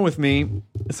bring Furman with me,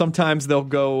 sometimes they'll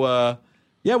go,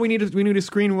 we need a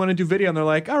screen. We want to do video, and they're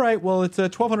like, all right, well, it's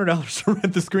 $1,200 to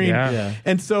rent the screen. Yeah.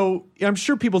 And so I'm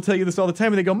sure people tell you this all the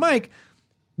time, and they go, Mike,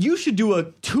 you should do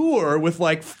a tour with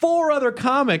like 4 other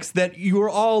comics that you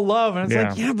all love. And it's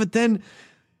like, yeah, but then,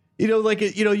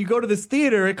 you go to this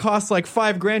theater, it costs like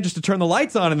 $5,000 just to turn the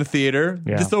lights on in the theater.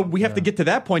 Yeah. So we have to get to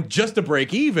that point just to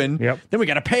break even. Yep. Then we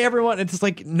got to pay everyone. It's just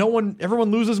like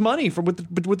everyone loses money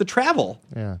with the travel.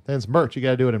 Yeah. Then it's merch. You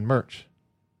got to do it in merch.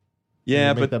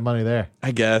 Yeah, make that money there.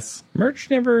 I guess.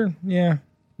 Merch never,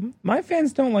 My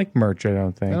fans don't like merch, I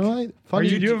don't think. Funny,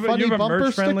 do you have a bumper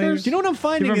merch friendly? stickers? Do you know what I'm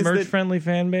finding? Do you have a is merch friendly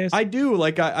fan base? I do.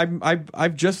 Like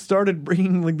I've just started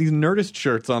bringing like these Nerdist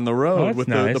shirts on the road with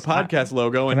nice. the podcast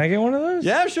logo. And can I get one of those?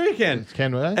 Yeah, sure you can.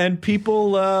 Can we? And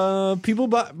people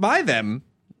buy them.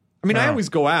 I mean, I always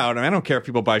go out, and I don't care if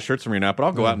people buy shirts from me or not, but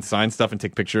I'll go out and sign stuff and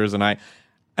take pictures, and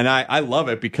I love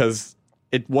it because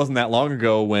it wasn't that long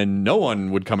ago when no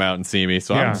one would come out and see me,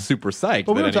 so I'm super psyched.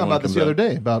 But we were talking about this the other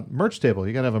day day about merch table.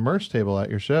 You got to have a merch table at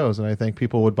your shows, and I think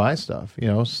people would buy stuff.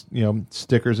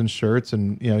 Stickers and shirts,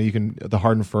 and you can the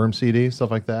Hard and Firm CD,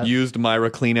 stuff like that. Used Myra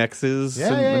Kleenexes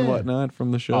and whatnot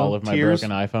from the show. All of my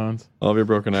broken iPhones. All of your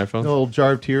broken iPhones. A little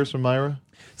jar of tears from Myra.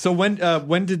 So when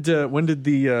did the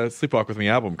Sleepwalk With Me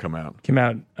album come out? Came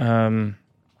out, I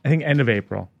think end of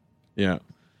April. Yeah.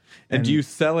 And do you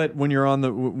sell it when you're on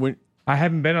the I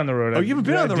haven't been on the road. Oh, you haven't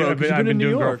been on the road. I've been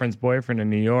doing Girlfriend's Boyfriend in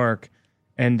New York,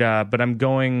 and but I'm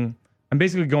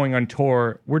basically going on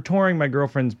tour. We're touring My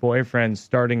Girlfriend's Boyfriend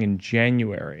starting in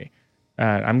January.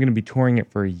 I'm going to be touring it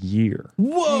for a year.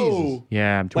 Whoa! Jesus.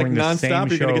 Yeah, I'm touring like the nonstop. same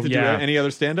show. You're going to get to do any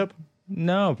other stand-up?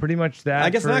 No, pretty much that.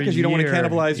 I guess not, because you don't want to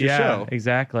cannibalize your show.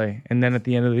 Exactly. And then at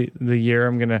the end of the year,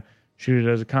 I'm going to shoot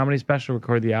it as a comedy special,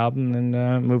 record the album,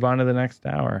 and move on to the next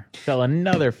hour. Sell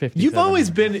another 50. You've always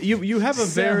been you have a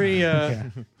very you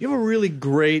have a really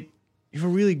great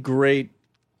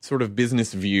sort of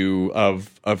business view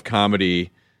of comedy,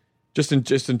 just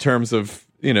in terms of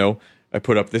I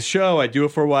put up this show, I do it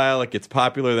for a while, it gets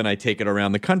popular, then I take it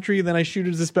around the country, then I shoot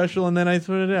it as a special, and then I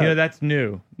put it out. That's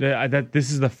new. This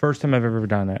is the first time I've ever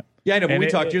done it. Yeah, I know, but we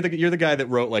talked. You're the guy that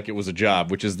wrote like it was a job,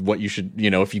 which is what you should.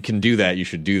 If you can do that, you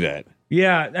should do that.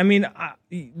 Yeah, I mean,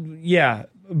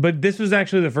 but this was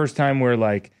actually the first time where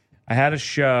like I had a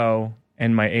show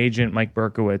and my agent Mike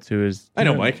Berkowitz, who is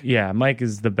Mike. Yeah, Mike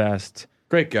is the best.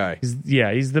 Great guy.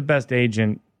 He's the best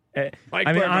agent. Mike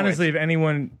I mean, Berkowitz. honestly, if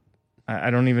anyone, I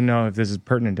don't even know if this is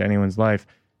pertinent to anyone's life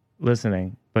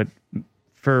listening, but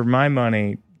for my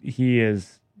money, he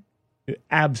is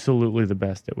absolutely the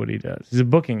best at what he does. He's a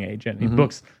booking agent. He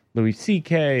books Louis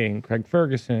C.K. and Craig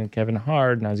Ferguson and Kevin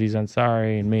Hart and Aziz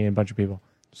Ansari and me and a bunch of people.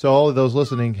 So all of those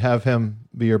listening, have him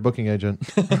be your booking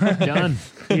agent. Done.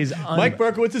 He's Mike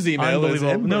Berkowitz's email is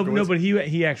unbelievable. No, but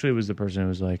he actually was the person who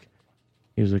was like,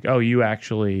 oh, you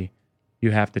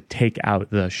have to take out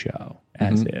the show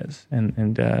as is,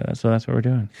 and so that's what we're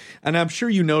doing. And I'm sure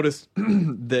you noticed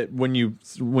that when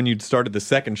you started the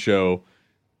second show,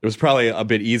 it was probably a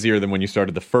bit easier than when you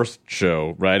started the first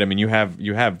show, right? I mean, you have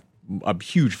a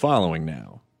huge following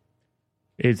now.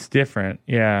 It's different,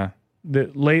 yeah.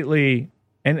 Lately,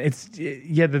 and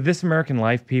the This American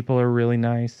Life people are really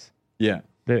nice. Yeah.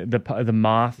 The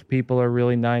Moth people are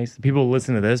really nice. The people who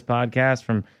listen to this podcast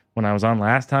from when I was on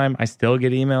last time, I still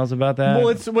get emails about that.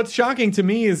 Well, what's shocking to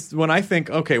me is when I think,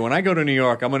 okay, when I go to New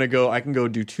York, I can go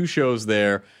do 2 shows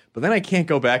there, but then I can't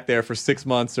go back there for 6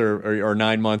 months or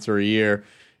 9 months or a year.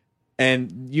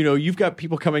 And, you've got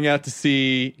people coming out to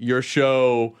see your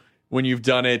show when you've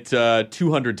done it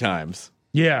 200 times.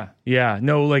 Yeah.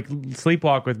 No, like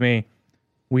Sleepwalk With Me,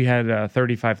 we had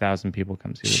 35,000 people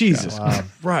come see the Jesus show.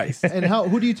 Christ. And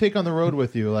who do you take on the road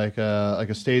with you? Like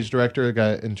a stage director, a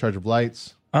guy in charge of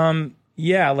lights?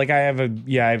 Yeah, like I have a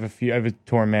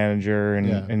tour manager,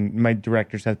 and my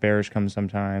director Seth Barish comes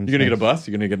sometimes. You're gonna get a bus?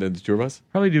 You're gonna get a tour bus?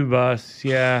 Probably do bus.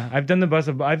 Yeah, I've done a bus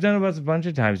a bunch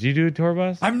of times. Do you do a tour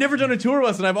bus? I've never done a tour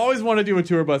bus, and I've always wanted to do a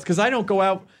tour bus because I don't go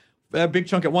out a big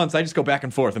chunk at once. I just go back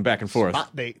and forth and back and forth.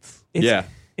 Spot dates.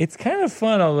 It's kind of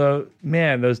fun, although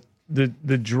man,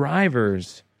 the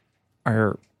drivers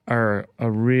are they're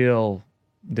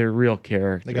real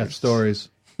characters. They got stories.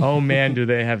 Oh man, do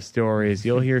they have stories?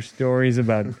 You'll hear stories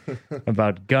about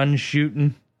gun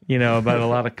shooting. About a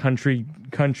lot of country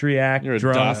act. You're a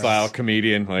drunks. docile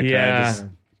comedian, like yeah.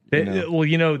 We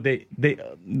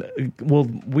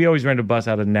always rent a bus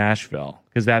out of Nashville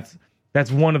because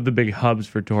that's one of the big hubs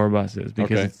for tour buses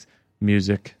because it's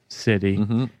music city,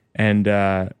 and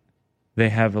they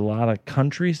have a lot of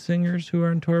country singers who are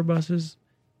on tour buses,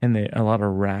 and a lot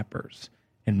of rappers.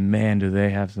 And man, do they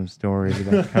have some stories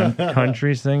about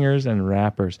country singers and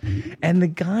rappers. And the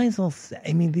guys will say,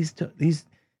 I mean, these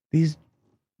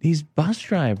bus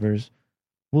drivers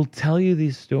will tell you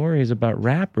these stories about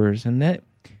rappers, and that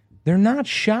they're not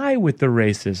shy with the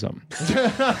racism.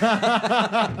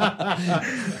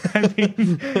 I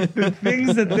mean, the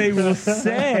things that they will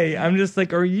say, I'm just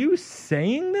like, are you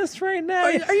saying this right now?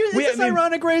 Is this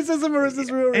ironic racism or is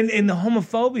this real racism? And the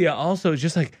homophobia also is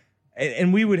just like,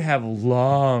 and we would have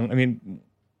long. I mean,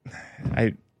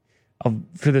 I'll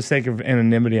for the sake of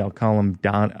anonymity, I'll call him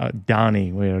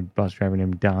Donnie. We had a bus driver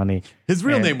named Donnie. His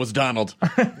real name was Donald.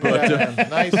 But,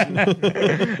 nice.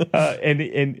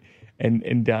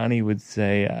 And Donnie would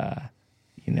say,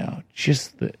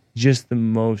 just the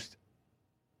most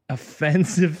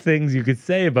offensive things you could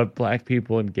say about black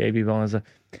people and gay people and stuff.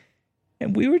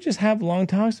 And we would just have long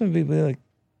talks with people like,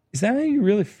 is that how you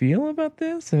really feel about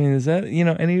this? I mean, is that,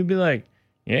 and he'd be like,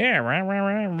 yeah, right,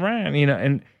 and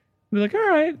we'd be like, all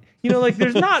right. Like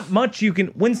there's not much you can,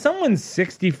 when someone's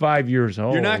 65 years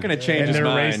old. You're not going to change and his they're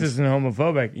mind. racist and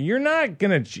homophobic. You're not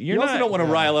going to, you also don't want to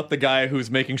rile up the guy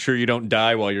who's making sure you don't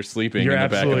die while you're sleeping you're in the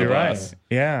back of the right. bus.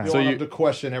 Yeah. You want him to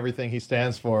question everything he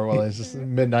stands for while it's just a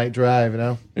midnight drive,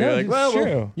 You're like, well,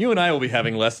 true. You and I will be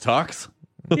having less talks.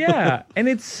 Yeah, and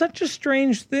it's such a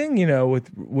strange thing,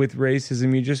 with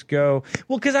racism. You just go,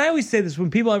 well, because I always say this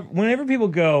whenever people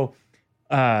go,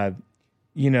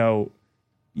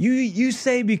 you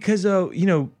say because of,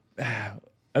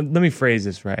 let me phrase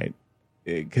this right,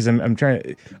 because I'm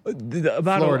trying to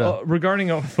about Florida.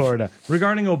 Regarding Florida,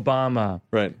 regarding Obama,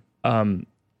 right? A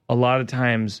lot of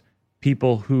times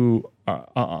people who are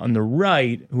on the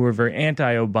right who are very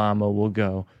anti-Obama will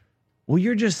go, well,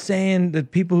 you're just saying that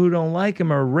people who don't like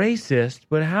him are racist,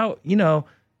 but how,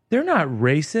 they're not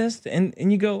racist. And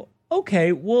you go,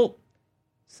 okay, well,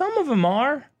 some of them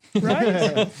are,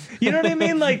 right? You know what I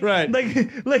mean? Like, right.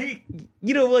 And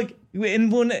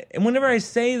whenever I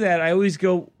say that, I always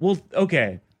go, well,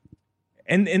 okay.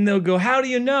 And they'll go, how do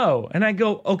you know? And I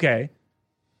go, okay,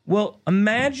 well,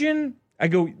 imagine,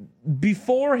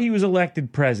 before he was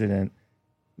elected president,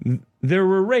 there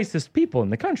were racist people in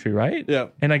the country, right? Yeah.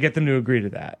 And I get them to agree to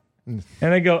that.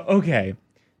 And I go, okay,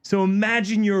 so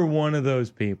imagine you're one of those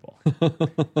people.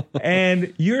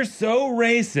 And you're so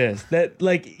racist that,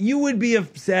 like, you would be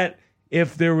upset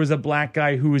if there was a black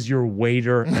guy who was your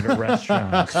waiter at a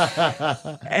restaurant.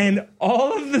 And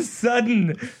all of a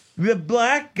sudden, there's a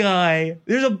black guy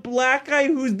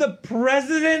who's the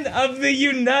president of the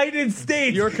United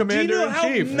States. Your commander-in-chief. Do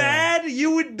you know how mad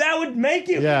that would make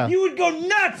you? Yeah. You would go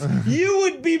nuts. You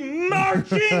would be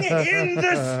marching in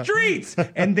the streets.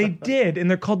 And they did, and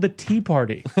they're called the Tea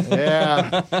Party.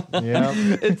 Yeah.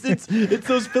 It's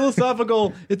those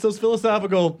philosophical.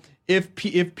 If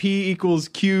P equals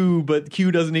Q, but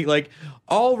Q doesn't equal, like,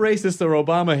 all racists are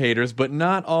Obama haters, but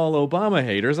not all Obama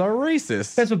haters are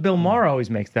racist. That's what Bill Maher always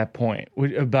makes that point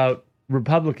about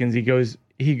Republicans. He goes.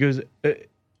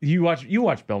 You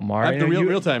watch Bill Maher. The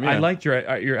real time. Yeah. I liked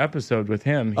your episode with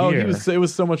him. Oh, here. it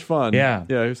was so much fun. Yeah,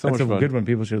 it was so That's much fun. a good one.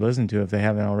 People should listen to if they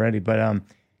haven't already. But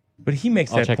he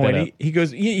makes that check point. that out. He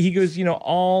goes.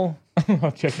 All.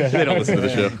 I'll check that out. They don't listen to the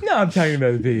show. No, I'm talking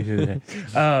about the video.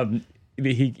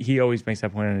 He always makes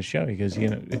that point on his show. He goes,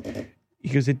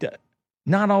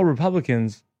 not all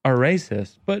Republicans are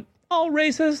racist, but all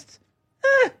racists,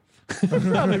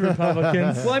 probably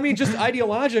Republicans. Well, I mean, just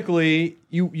ideologically,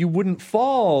 you wouldn't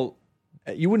fall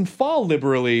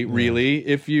liberally, really,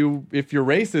 if you're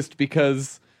racist,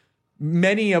 because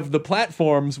many of the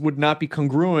platforms would not be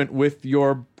congruent with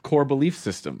your core belief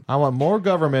system. I want more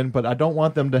government, but I don't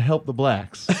want them to help the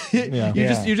blacks. Yeah.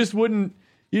 You just wouldn't.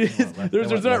 There's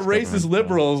not racist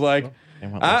liberals like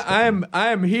I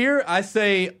am here. I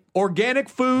say organic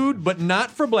food, but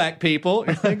not for black people.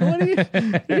 You're like, what are you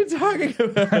talking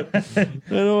about? I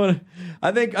don't want to.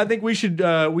 I think we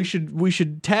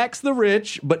should tax the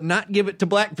rich, but not give it to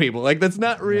black people. Like that's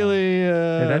not really.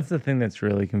 Yeah, that's the thing that's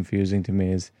really confusing to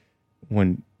me is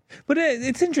when. But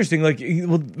it's interesting. Like,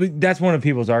 well, that's one of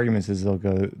people's arguments is they'll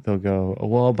go,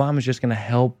 well, Obama's just going to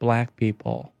help black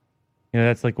people.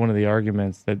 That's like one of the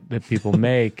arguments that people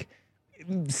make.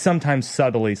 Sometimes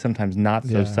subtly, sometimes not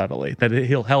so subtly. That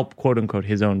he'll help, quote unquote,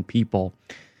 his own people.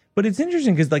 But it's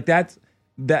interesting because like that's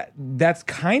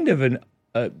kind of an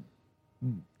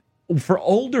for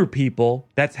older people.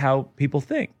 That's how people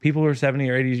think. People who are 70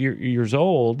 or 80 years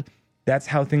old. That's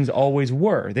how things always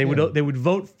were. They would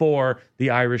vote for the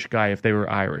Irish guy if they were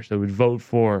Irish. They would vote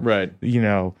for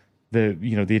the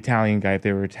Italian guy if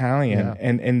they were Italian.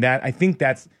 And that I think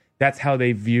that's how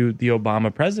they viewed the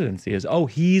Obama presidency as,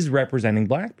 he's representing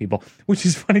black people, which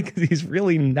is funny because he's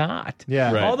really not.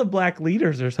 Yeah. All the black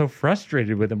leaders are so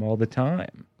frustrated with him all the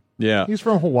time. Yeah. He's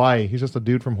from Hawaii. He's just a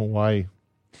dude from Hawaii.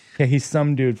 Yeah, he's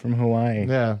some dude from Hawaii.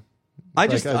 Yeah.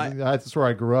 That's where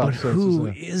I grew up. But who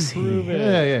is he?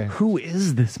 Yeah. Who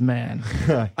is this man?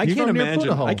 I can't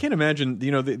imagine.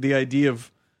 The idea of,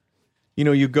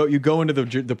 you go into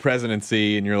the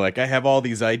presidency and you're like, I have all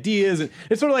these ideas. And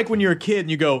it's sort of like when you're a kid and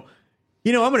you go,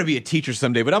 I'm going to be a teacher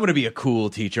someday, but I'm going to be a cool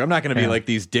teacher. I'm not going to be like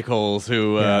these dickholes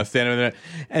who stand over there.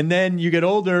 And then you get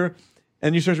older.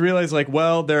 And you start to realize, like,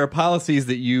 well, there are policies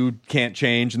that you can't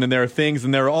change, and then there are things,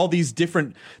 and there are all these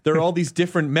different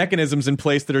mechanisms in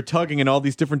place that are tugging in all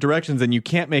these different directions, and you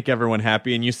can't make everyone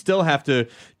happy, and you still have to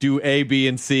do A, B,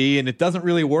 and C, and it doesn't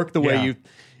really work the way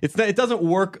it doesn't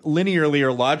work linearly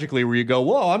or logically where you go,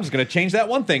 whoa, I'm just going to change that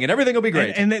one thing, and everything will be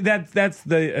great. And that's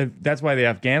why the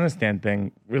Afghanistan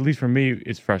thing, at least for me,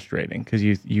 is frustrating because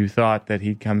you thought that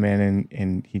he'd come in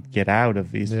and he'd get out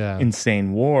of these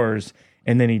insane wars.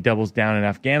 And then he doubles down in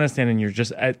Afghanistan, and you're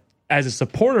just as a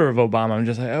supporter of Obama, I'm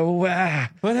just like, what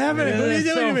happened? What are you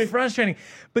doing? So frustrating.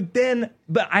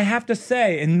 But I have to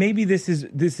say, and maybe this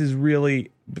is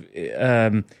really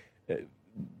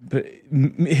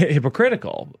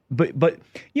hypocritical. But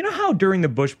you know how during the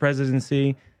Bush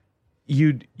presidency,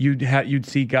 you'd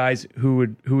see guys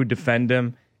who would defend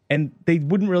him, and they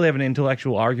wouldn't really have an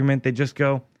intellectual argument. They just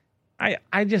go,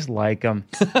 I just like him.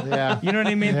 Yeah. You know what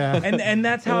I mean? Yeah. And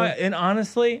that's how and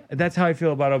honestly, that's how I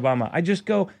feel about Obama. I just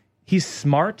go, he's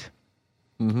smart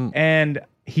and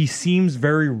he seems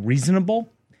very reasonable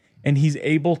and he's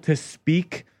able to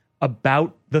speak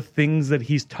about the things that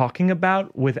he's talking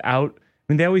about without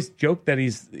they always joke that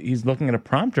he's looking at a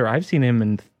prompter. I've seen him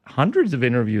in hundreds of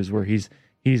interviews where he's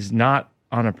not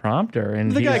on a prompter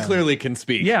and the guy clearly can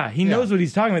speak. Yeah, he knows what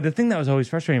he's talking about. The thing that was always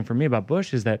frustrating for me about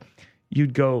Bush is that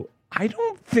you'd go, I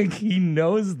don't think he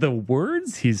knows the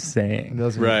words he's saying.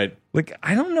 Right. Like,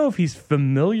 I don't know if he's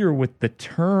familiar with the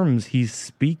terms he's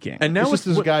speaking. And now it's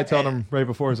this guy telling him right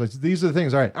before, he's like, these are the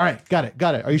things. All right, got it.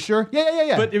 Are you sure?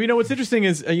 Yeah. But what's interesting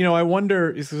is, I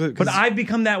wonder. But I've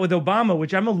become that with Obama,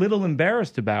 which I'm a little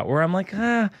embarrassed about, where I'm like,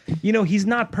 he's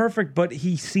not perfect, but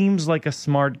he seems like a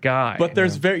smart guy. But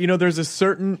there's there's a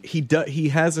certain, he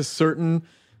has a certain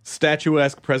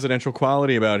statuesque presidential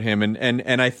quality about him.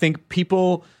 And I think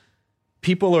people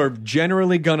are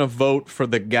generally going to vote for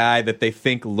the guy that they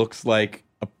think looks like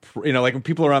like when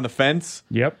people are on the fence.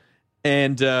 Yep.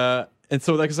 And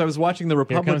so, because I was watching the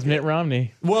Republican. Here comes Mitt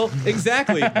Romney. Well,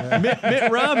 exactly. Mitt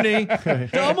Romney.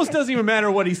 It almost doesn't even matter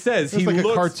what he says. He's like a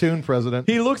cartoon president.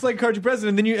 He looks like a cartoon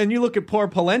president. And you look at poor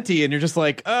Palenti, and you're just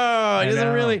like, he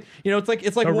doesn't really.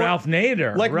 It's like Ralph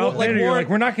Nader. Ralph Nader. You're like,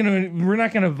 we're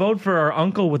not gonna vote for our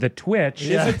uncle with a twitch.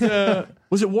 Yeah.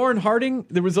 Was it Warren Harding?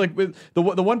 There was like the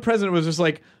one president was just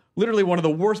like literally one of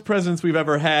the worst presidents we've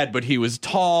ever had, but he was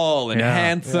tall and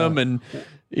handsome and.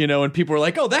 And people were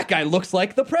like, "Oh, that guy looks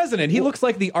like the president. He looks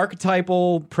like the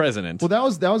archetypal president." Well,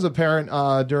 that was apparent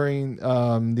during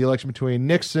the election between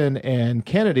Nixon and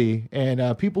Kennedy,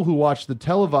 and people who watched the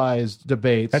televised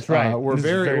debates That's right. were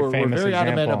very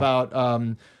adamant about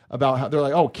how they're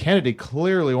like, "Oh, Kennedy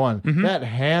clearly won. That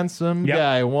handsome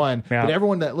guy won." Yeah. But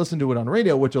everyone that listened to it on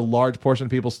radio, which a large portion of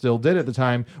people still did at the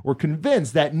time, were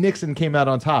convinced that Nixon came out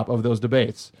on top of those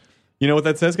debates. You know what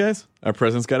that says, guys? Our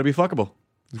president's got to be fuckable.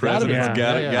 President's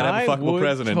got to have a fuckable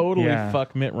president. Totally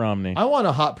fuck Mitt Romney. I want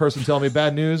a hot person telling me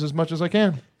bad news as much as I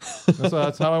can.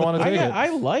 That's how I want to take it.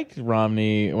 I liked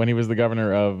Romney when he was the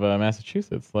governor of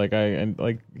Massachusetts.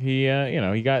 He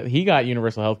got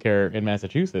universal health care in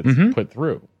Massachusetts put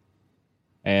through,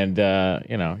 and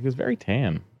he was very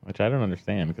tan, which I don't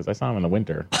understand because I saw him in the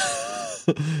winter.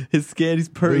 His skin, he's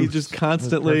just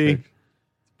constantly.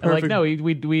 Perfect.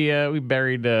 We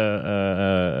buried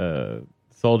a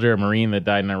soldier, a Marine that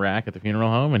died in Iraq at the funeral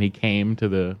home, and he came to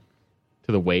the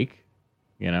wake.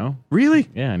 Really?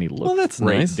 Yeah, and he looked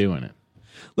great doing it.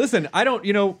 Listen, I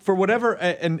don't, for whatever,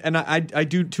 and I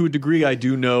do to a degree. I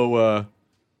do know.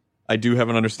 I do have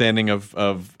an understanding of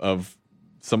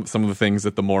some of the things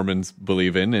that the Mormons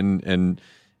believe in, and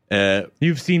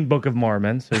you've seen Book of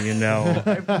Mormon, so you know.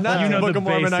 Not seen Book of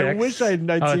Mormon. I wish I'd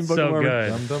seen Book of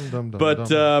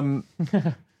Mormon.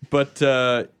 But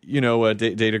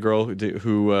date a girl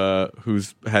who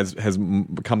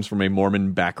comes from a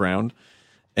Mormon background,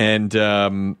 and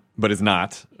but is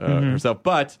not herself.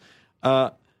 But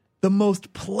the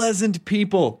most pleasant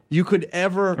people you could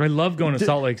ever. I love going to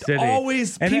Salt Lake City.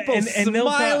 Always people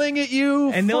smiling at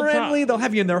you, and friendly. They'll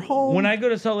have you in their home. When I go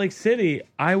to Salt Lake City,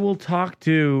 I will talk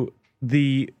to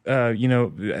the,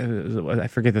 I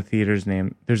forget the theater's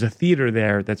name. There's a theater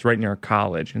there that's right near a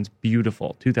college, and it's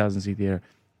beautiful, 2,000-seat theater.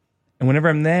 And whenever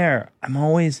I'm there,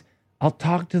 I'll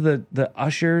talk to the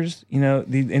ushers,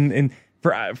 and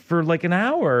for like an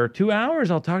hour or 2 hours,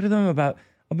 I'll talk to them about.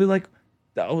 I'll be like,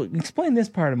 explain this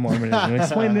part of Mormonism,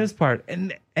 explain this part,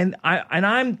 and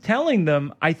I'm telling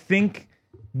them I think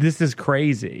this is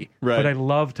crazy, right. But I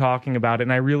love talking about it,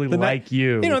 and I really like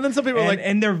you. And then some people are like,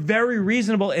 and they're very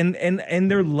reasonable, and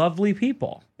they're lovely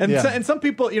people. And some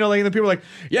people, the people are like,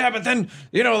 yeah, but then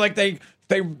they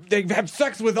have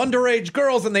sex with underage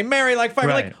girls and they marry like five.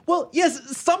 Right. Like, well,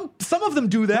 yes, some of them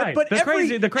do that, right. but the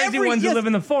crazy ones who live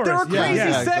in the forest. There are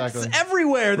crazy sects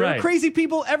everywhere. There are crazy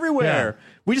people everywhere. Yeah.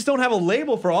 We just don't have a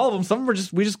label for all of them. Some of them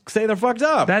we just say they're fucked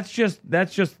up. That's just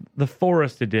the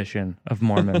forest edition of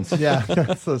Mormons. Yeah,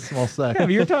 that's a small sect. Yeah,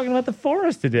 but you're talking about the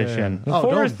forest edition. Yeah. The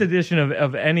forest edition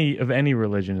of any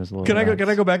religion is a little. Can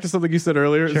I go back to something you said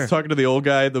earlier? Sure. Talking to the old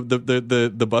guy,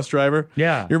 the bus driver.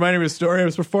 Yeah, you reminded me of a story. I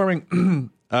was performing.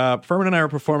 Furman and I were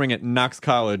performing at Knox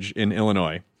College in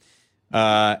Illinois,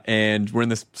 and we're in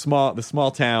this small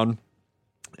town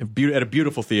at a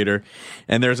beautiful theater,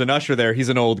 and there's an usher there. He's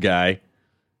an old guy.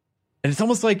 And it's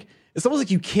almost like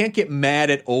you can't get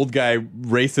mad at old guy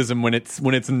racism when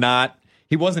it's not.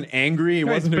 He wasn't angry. He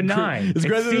wasn't benign. It's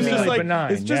just like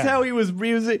benign. It's just how he was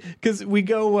because we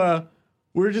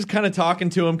were just kind of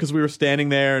talking to him because we were standing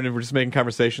there and we're just making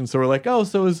conversation. So we're like, oh,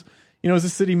 so is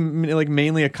this city like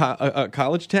mainly a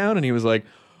college town? And he was like,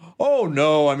 oh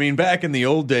no, I mean back in the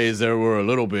old days there were a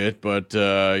little bit, but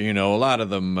a lot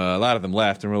of them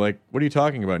left. And we're like, what are you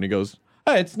talking about? And he goes,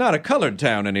 hey, it's not a colored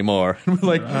town anymore. And we're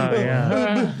like,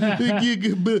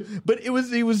 but he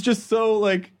was just so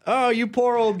like, oh, you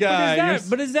poor old guy.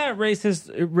 But is that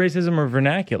racism or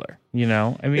vernacular? I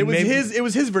mean, it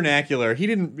was his vernacular. He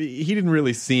didn't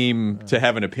really seem to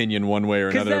have an opinion one way or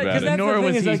another about it. Nor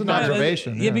was he an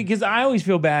observation. Yeah, because I always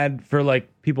feel bad for like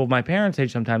people my parents'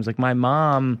 age sometimes. Like my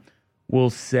mom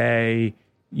will say,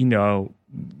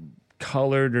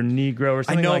 colored or Negro or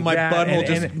something like that. I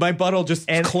know my butthole just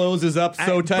closes up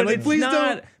so tight. Like, please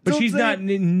don't. But she's not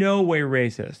in no way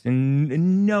racist.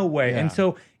 In no way. Yeah. And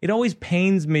so it always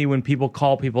pains me when people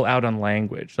call people out on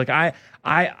language. Like I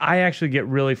actually get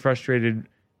really frustrated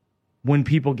when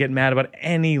people get mad about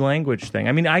any language thing.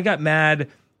 I mean, I got mad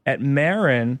at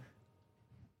Marin.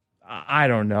 I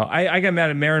don't know. I got mad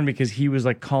at Marin because he was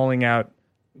like calling out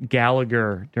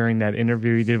Gallagher during that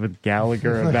interview he did with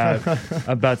Gallagher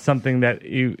about something that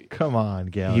come on,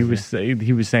 Gallagher. he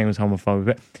was saying was homophobic.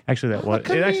 But actually,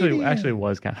 it actually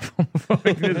was kind of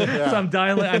homophobic. So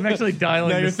I'm actually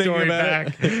dialing the story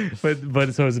back.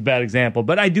 But so it's a bad example.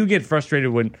 But I do get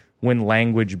frustrated when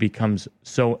language becomes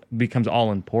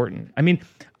all important. I mean,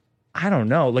 I don't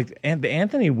know. Like the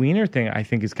Anthony Weiner thing, I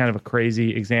think is kind of a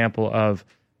crazy example of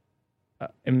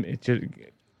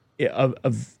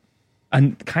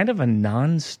kind of a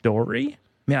non-story.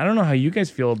 I mean, I don't know how you guys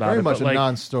feel about it. Very much but a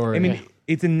non-story. I mean,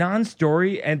 it's a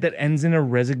non-story and that ends in a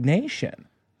resignation.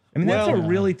 I mean, that's a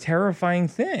really terrifying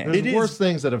thing. There's worse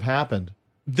things that have happened.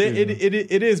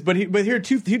 It is, but here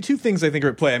two things I think are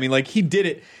at play. I mean, like he did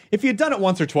it. If he had done it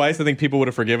once or twice, I think people would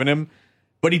have forgiven him.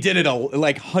 But he did it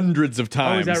like hundreds of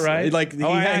times. Oh, is that right? Like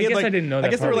I guess I didn't know that.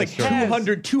 I guess there were like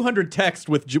 200 texts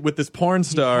with this porn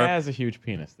star. He has a huge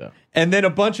penis, though. And then a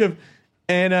bunch of,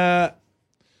 but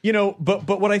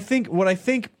what I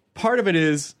think part of it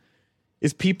is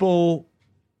people.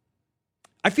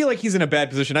 I feel like he's in a bad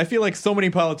position. I feel like so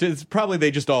many politicians, probably they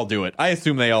just all do it. I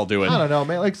assume they all do it. I don't know,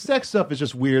 man. Like, sex stuff is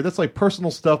just weird. That's like personal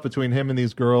stuff between him and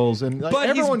these girls. And like,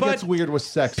 everyone gets weird with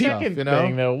sex stuff, you know?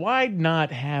 Thing, though, why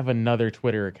not have another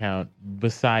Twitter account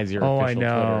besides your official Twitter?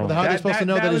 How are they supposed to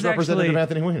know that he's representative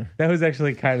Anthony Weiner? That was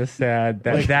actually kind of sad,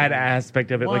 that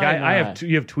aspect of it. Like,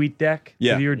 you have TweetDeck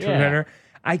with your Twitter.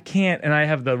 I can't, and I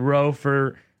have the row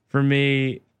for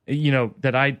me,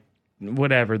 that I...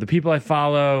 whatever, the people I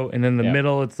follow, and then the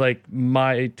middle, it's like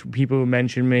my people who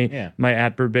mention me, my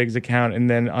 @Birbigs account, and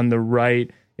then on the right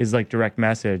is like direct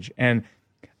message. And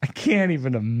I can't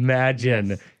even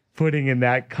imagine putting in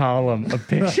that column a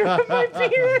picture of my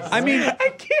penis. I mean, I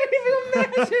can't even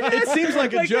imagine it seems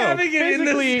like a joke. Having it in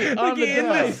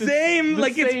the same,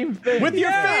 like same it's thing. With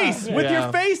your face, with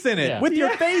your face in it, with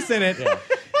your face in it.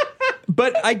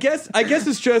 But I guess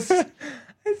it's just.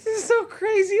 This is so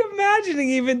crazy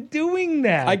imagining even doing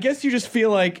that. I guess you just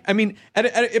feel like, I mean,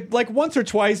 like once or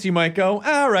twice you might go,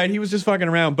 all right, he was just fucking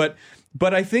around, but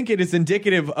I think it is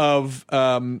indicative of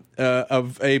a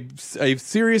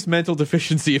serious mental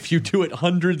deficiency if you do it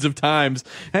hundreds of times,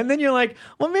 and then you're like,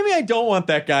 well, maybe I don't want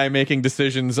that guy making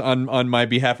decisions on my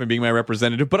behalf and being my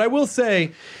representative. But I will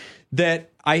say that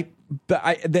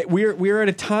that we're at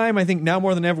a time, I think now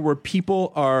more than ever, where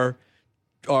people are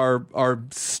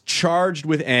charged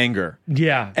with anger,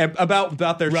 about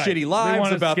their shitty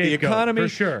lives, about the economy, for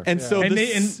sure. And so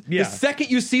the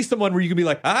second you see someone where you can be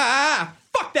like,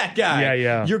 fuck that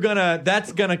guy, you're gonna,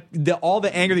 all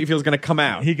the anger that you feel is gonna come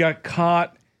out. He got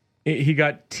caught. He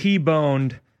got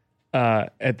T-boned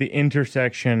at the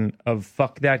intersection of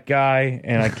fuck that guy,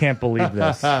 and I can't believe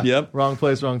this. Yep, wrong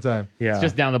place, wrong time. Yeah, it's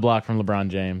just down the block from LeBron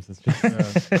James. It's just.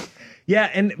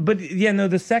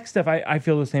 The sex stuff, I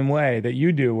feel the same way that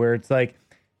you do, where it's like,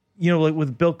 like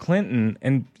with Bill Clinton,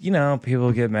 and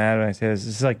people get mad when I say this.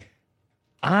 It's like,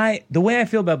 the way I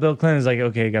feel about Bill Clinton is like,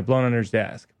 okay, he got blown under his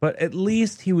desk, but at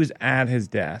least he was at his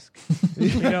desk.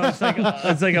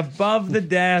 It's like above the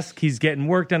desk, he's getting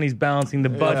work done, he's balancing the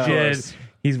budget.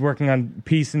 He's working on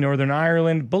peace in Northern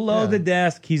Ireland. Below the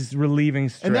desk, he's relieving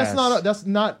stress. And that's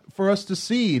not for us to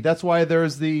see. That's why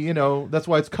there's that's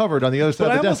why it's covered on the other side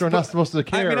of the desk. We're not supposed to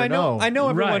care. I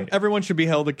know everyone should be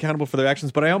held accountable for their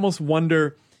actions, but I almost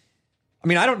wonder. I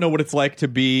mean, I don't know what it's like to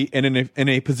be in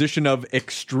a position of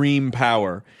extreme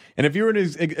power. And if you're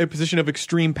in a position of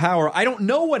extreme power, I don't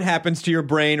know what happens to your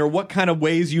brain or what kind of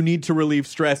ways you need to relieve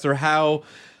stress or how,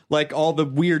 like, all the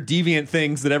weird deviant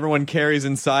things that everyone carries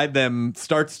inside them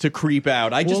starts to creep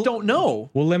out. I just don't know.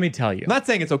 Well, let me tell you. I'm not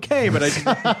saying it's okay, but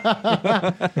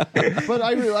but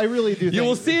I really do think you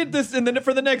will see it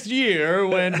for the next year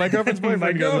when my girlfriend's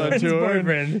boyfriend goes on tour.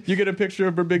 You get a picture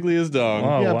of Birbiglia's dog.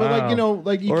 Oh, yeah, wow.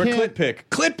 but you or can't. A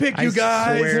clit pic, you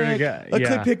guys. Swear to God. A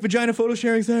clit pic vagina photo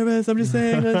sharing service. I'm just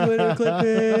saying on Twitter, clit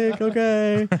pic,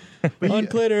 okay. On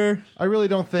Clitter. I really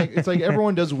don't think it's like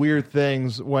everyone does weird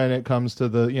things when it comes to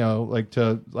the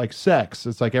like sex.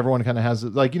 It's like everyone kind of has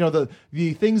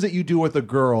the things that you do with a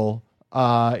girl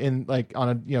in like on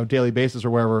a daily basis or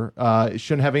wherever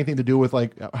shouldn't have anything to do with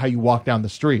like how you walk down the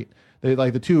street.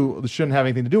 The two shouldn't have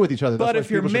anything to do with each other. But if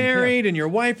you're married and your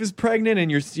wife is pregnant and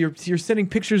you're sending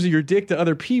pictures of your dick to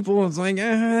other people, it's like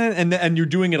and you're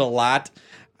doing it a lot.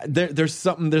 There's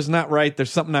something not right.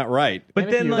 There's something not right. But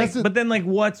then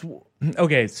what's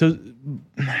okay? So,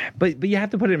 but you have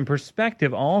to put it in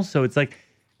perspective. Also, it's like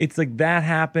that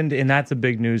happened, and that's a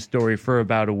big news story for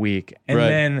about a week,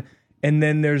 and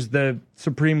then there's the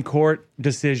Supreme Court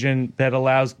decision that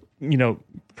allows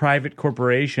private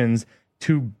corporations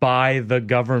to buy the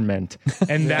government,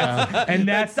 and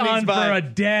that's on for a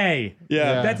day.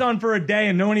 Yeah, that's on for a day,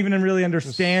 and no one even really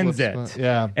understands it.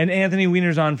 Yeah, and Anthony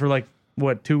Weiner's on for like.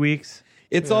 What, 2 weeks?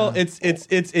 It's all it's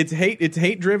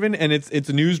hate driven and it's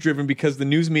news driven because the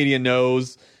news media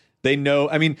knows. They know.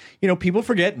 I mean, people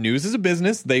forget news is a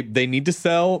business. They need to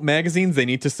sell magazines. They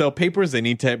need to sell papers. They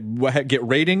need to get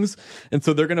ratings, and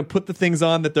so they're going to put the things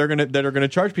on that are going to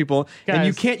charge people.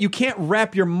 Guys, and you can't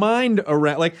wrap your mind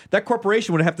around like that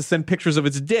corporation would have to send pictures of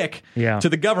its dick to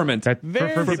the government for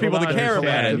people to care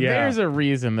about it. Yeah. There's a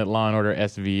reason that Law and Order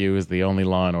SVU is the only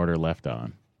Law and Order left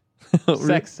on.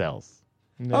 Sex sells.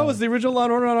 No. Oh, is the original Law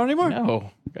and Order not on anymore?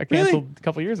 No, got canceled a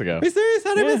couple years ago. Are you serious?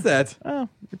 How did I miss that? Oh,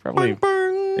 you probably.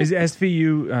 Is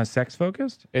SVU sex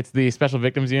focused? It's the Special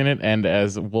Victims Unit, and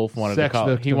as Wolf wanted to call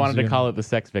it, he wanted to call it the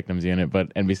Sex Victims Unit,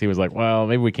 but NBC was like, well,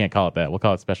 maybe we can't call it that. We'll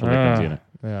call it Special Victims Unit.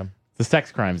 Yeah, it's the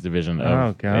Sex Crimes Division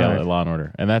of Law and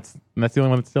Order, and that's the only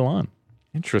one that's still on.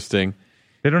 Interesting.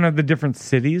 They don't have the different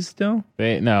cities still.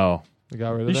 No. They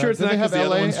got rid of you that. sure it's not because the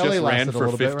other ones just ran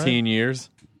for 15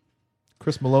 years?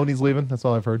 Chris Maloney's leaving. That's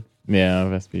all I've heard. Yeah,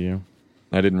 of SVU.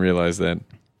 I didn't realize that.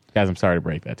 Guys, I'm sorry to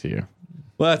break that to you.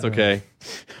 Well, that's okay.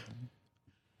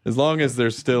 As long as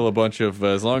there's still a bunch of,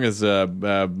 as long as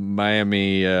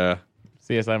Miami,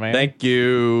 CSI Miami. Thank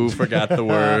you. Forgot the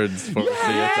words for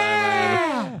CSI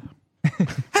Miami.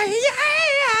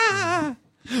 Yeah!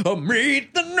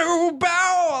 Meet the new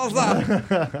boss.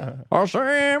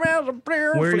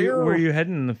 Where are you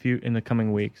heading in the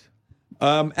coming weeks?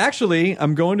 Actually,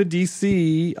 I'm going to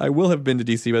D.C. I will have been to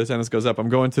D.C. by the time this goes up. I'm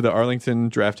going to the Arlington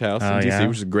Draft House in D.C.,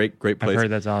 which is a great place. I've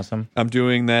heard that's awesome. I'm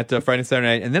doing that Friday and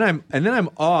Saturday night, and then I'm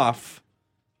off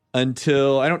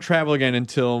until I don't travel again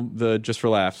until the Just for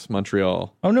Laughs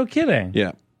Montreal. Oh, no kidding.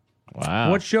 Yeah.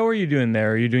 Wow. What show are you doing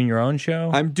there? Are you doing your own show?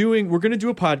 We're going to do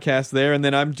a podcast there, and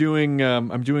then I'm doing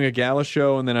a gala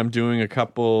show, and then I'm doing a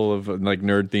couple of like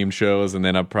nerd themed shows, and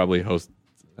then I'll probably host.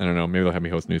 I don't know. Maybe they'll have me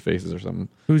host New Faces or something.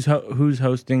 Who's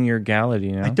hosting your gala? Do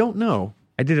you know? I don't know.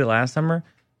 I did it last summer.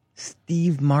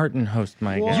 Steve Martin host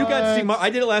my gala. You got Steve Martin. I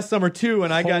did it last summer too,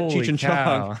 and I got Holy Cheech and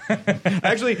cow. Chong.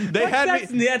 Actually,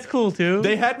 That's cool too.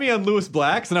 They had me on Louis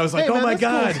Black's, and I was like, Hey, "Oh man, my that's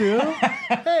god!" cool, too.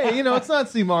 Hey, it's not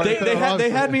Steve Martin. They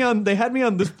had me on. They had me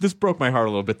on. This broke my heart a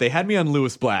little bit. They had me on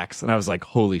Louis Black's, and I was like,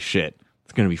 "Holy shit,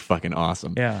 it's gonna be fucking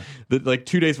awesome." Yeah. Like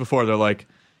 2 days before, they're like,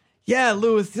 "Yeah,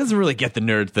 Louis doesn't really get the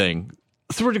nerd thing,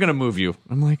 so we're gonna move you."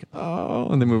 I'm like, "Oh,"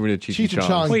 and they moved me to Cheech and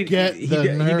Chong. Wait, get the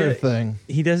nerd thing.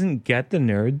 He doesn't get the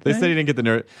nerd They thing? said he didn't get the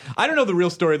nerd. I don't know the real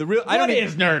story. What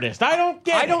is Nerdist? I don't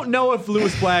get I don't know if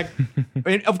Louis Black. I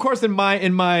mean, of course, in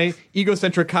my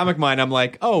egocentric comic mind, I'm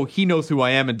like, oh, he knows who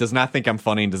I am and does not think I'm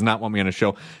funny and does not want me on a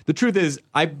show. The truth is,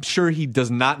 I'm sure he does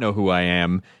not know who I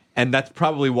am, and that's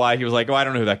probably why he was like, oh, I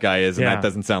don't know who that guy is, and that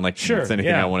doesn't sound like it's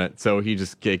anything I want it. So he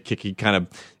just he kind of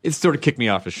it sort of kicked me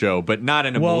off the show, but not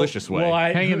in a malicious way. Well,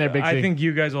 Hang in there, Big C. I think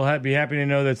you guys will be happy to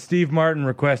know that Steve Martin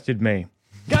requested me.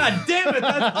 God damn it,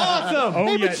 that's awesome! Oh,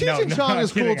 Hey, but Cheech and Chong I'm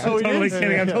is cool, kidding. too. I'm totally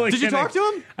kidding. I'm totally Did kidding. you talk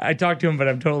to him? I talked to him, but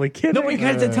I'm totally kidding. No, but you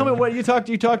guys tell me what you talk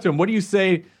to him. What do you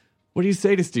say? What do you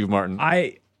say to Steve Martin?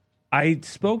 I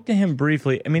spoke to him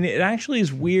briefly. I mean, it actually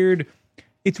is weird.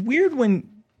 It's weird when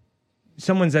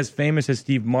someone's as famous as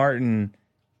Steve Martin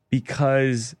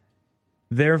because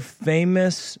they're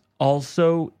famous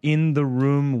also in the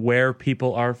room where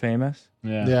people are famous.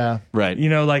 Yeah. Right.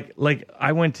 Like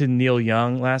I went to Neil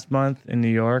Young last month in New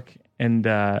York and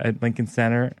at Lincoln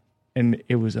Center, and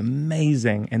it was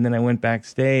amazing. And then I went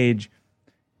backstage,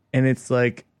 and it's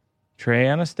like Trey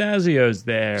Anastasio's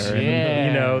there,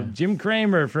 and Jim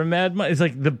Cramer from Mad Money. It's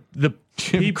like the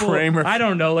Jim people. Cramer. I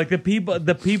don't know, like the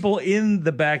people in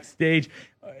the backstage,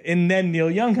 and then Neil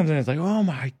Young comes in. It's like, oh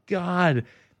my god!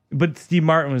 But Steve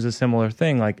Martin was a similar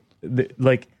thing.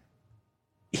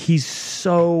 He's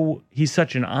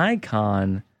such an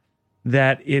icon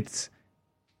that it's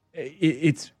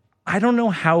I don't know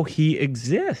how he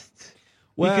exists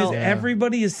because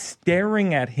everybody is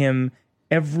staring at him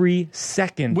every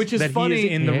second, which is that funny he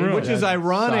is in the room. which is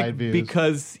ironic Side views.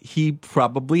 because he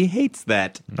probably hates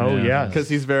that. Oh yeah, Because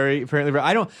he's apparently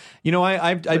I don't.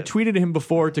 I tweeted him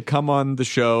before to come on the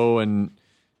show and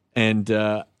then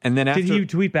after did he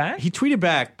tweet back? he tweeted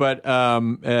back, but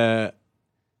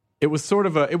it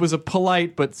was a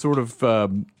polite but sort of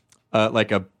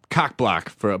like a cock block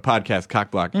for a podcast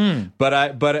cock block. But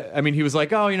I mean he was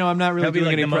like, oh, I'm not really That'd be doing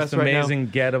like any the press most right now. amazing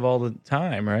get of all the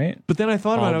time, right? But then I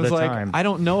thought about it. I All was the like, time. I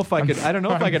don't know if I could. I don't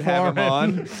know if I could have him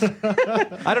on.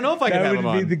 I don't know if I could That have him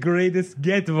would be on. the greatest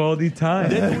get of all the time.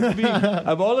 That would be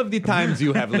of all of the times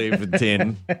you have lived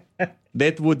in.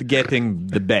 That would getting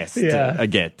the best. Yeah.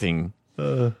 Getting.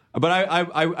 But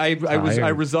I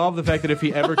resolved the fact that if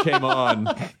he ever came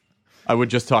on, I would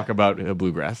just talk about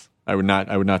bluegrass. I would not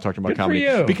talk about Good for comedy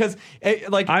you. because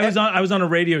I was on a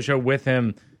radio show with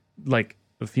him like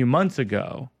a few months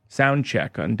ago, sound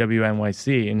check on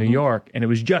WNYC in New York, and it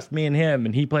was just me and him,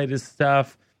 and he played his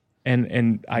stuff,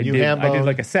 and I did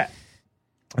like a set,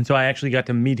 and so I actually got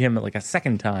to meet him like a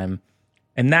second time,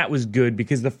 and that was good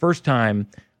because the first time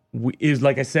it was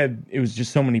like I said, it was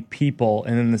just so many people,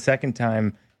 and then the second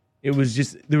time it was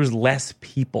just there was less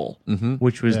people,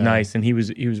 which was nice, and he was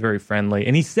very friendly,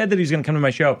 and he said that he was going to come to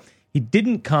my show. He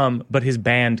didn't come, but his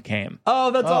band came.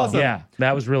 Oh, that's awesome. Yeah,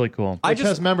 that was really cool. Which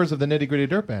has members of the Nitty Gritty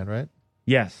Dirt Band, right?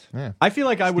 Yes. Yeah. I feel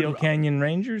like I Steel would. Canyon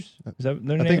Rangers? Is that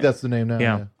their name? I think that's the name now.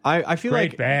 Yeah. I feel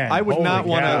Great like band. I would Holy not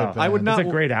want cow. to. I would not. It's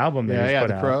a great album they just Yeah, put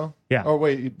The out. Crow? Yeah. Or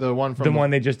wait, the one from... The one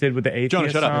they just did with the Atheist Jonah,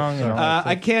 shut song. up. and all that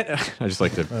I can't. I just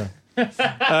like to.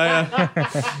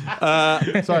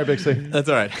 Sorry, Big C. That's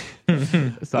all right.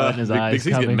 Saw it in his eyes. Big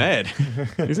C's getting mad.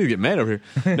 Big C's getting mad over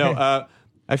here. No,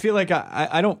 I feel like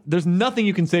I don't. There's nothing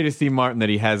you can say to Steve Martin that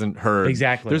he hasn't heard.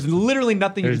 Exactly. There's literally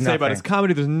nothing you There's can say about nothing. his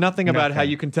comedy. There's nothing about how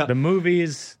you can tell. The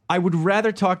movies. I would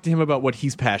rather talk to him about what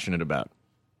he's passionate about,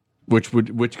 which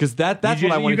because that's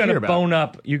what I want to hear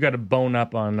about. You got to bone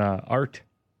up on art.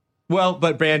 Well,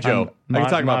 but banjo. I can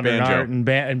talk about Modern banjo. art and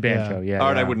banjo. Yeah.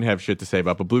 Art, yeah. I wouldn't have shit to say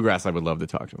about, but bluegrass, I would love to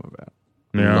talk to him about.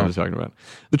 Yeah. Love to talk about.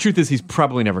 The truth is, he's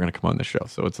probably never going to come on this show,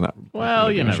 so it's not.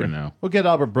 Well, you never know. We'll get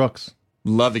Albert Brooks.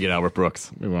 Love to get Albert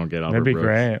Brooks. We won't get Albert That'd be Brooks.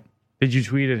 great. Did you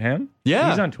tweet at him? Yeah,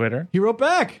 He's on Twitter. He wrote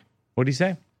back. What'd he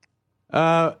say?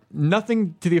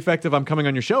 Nothing to the effect of "I'm coming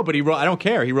on your show," but he wrote. I don't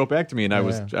care. He wrote back to me, and I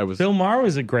was. Bill Maher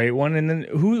was a great one, and then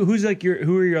who's like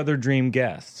who are your other dream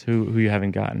guests who you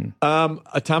haven't gotten?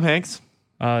 Tom Hanks.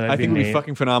 I think would be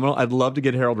fucking phenomenal. I'd love to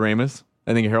get Harold Ramis.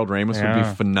 I think Harold Ramis would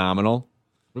be phenomenal.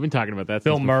 We've been talking about that.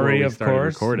 Bill since Murray, we of started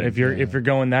course. recording. If you're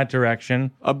going that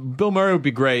direction, Bill Murray would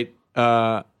be great.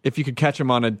 If you could catch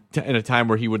him on in a time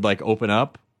where he would like open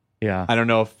up. Yeah. I don't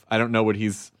know what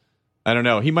he's. I don't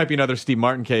know. He might be another Steve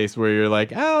Martin case where you're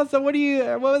like, oh, so what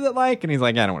was it like? And he's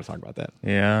like, I don't want to talk about that.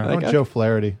 Yeah. I want Joe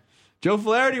Flaherty. Joe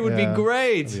Flaherty would be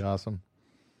great. That'd be awesome.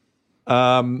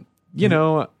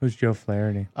 Who's Joe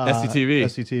Flaherty? SCTV.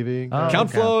 SCTV. Oh,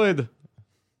 Count Floyd.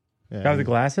 Yeah. Guy with the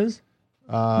glasses?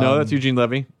 No, that's Eugene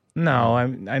Levy. No,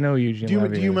 I know Eugene. Do you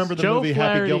Levy remember the Joe movie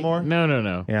Happy Flaherty- Gilmore?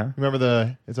 No. Yeah.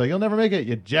 Remember it's like, you'll never make it,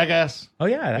 you jackass. Oh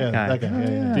yeah, that guy. That guy.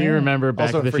 Yeah. Do you remember Back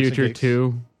Also to the Freaks and Future Geeks.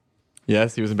 2?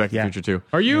 Yes, he was in Back to the Future too.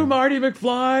 Are you Marty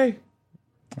McFly?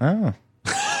 Oh.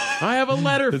 I have a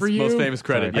letter for His you. most famous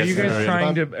credit. Are Yes, you guys sorry.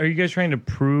 Are you guys trying to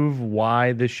prove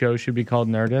why the show should be called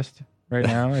Nerdist right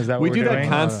now? Is that what We we're do that doing?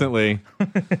 constantly.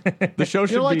 The show You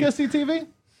should don't like be SCTV?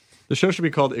 the show should be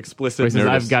called Explicit Wait, says, Nerdist.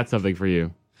 I've got something for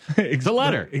you. It's a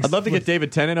letter. I'd love to get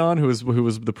David Tennant on, who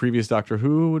was the previous Doctor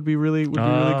Who. Would be really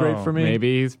great for me.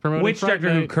 Maybe he's promoting Which Fright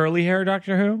Doctor Who? Night. Curly hair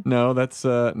Doctor Who? No, that's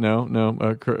no.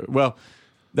 Well,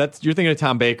 that's you're thinking of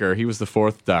Tom Baker. He was the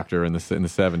fourth Doctor in the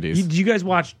 70s. Did you guys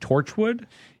watch Torchwood?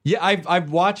 Yeah,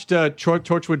 I've watched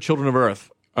Torchwood: Children of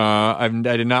Earth. I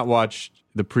did not watch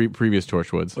the previous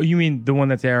Torchwoods. Oh, you mean the one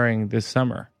that's airing this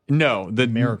summer? No, the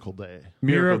Miracle Day.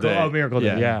 Miracle Day. Oh, Miracle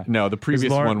Day. Yeah. No, the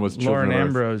previous one was Children Lauren of Earth.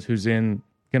 Ambrose, who's going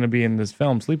to be in this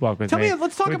film, Sleepwalk with Tell Me. me,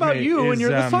 let's talk with about me, you and is,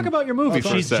 let's talk about your movie.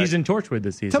 For a sec. She's in Torchwood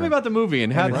this season. Tell me about the movie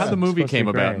and how the movie came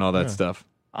about and all that stuff.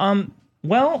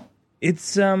 Well,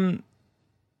 it's oh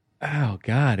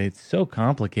god, it's so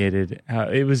complicated.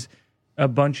 It was a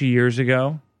bunch of years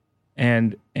ago,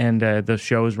 and the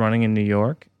show was running in New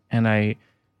York, and I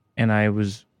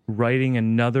was writing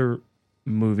another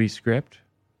movie script.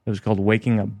 It was called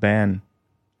Waking Up Ben,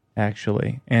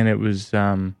 actually, and it was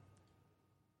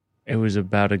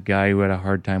about a guy who had a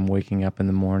hard time waking up in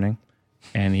the morning,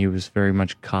 and he was very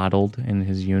much coddled in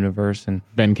his universe. And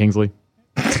Ben Kingsley.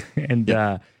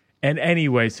 and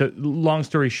anyway, so long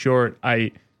story short,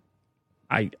 I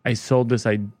sold this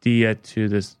idea to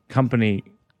this company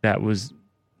that was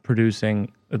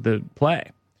producing the play,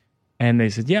 and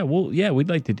they said, we'd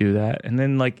like to do that. And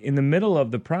then, like, in the middle of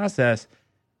the process,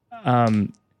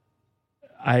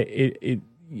 a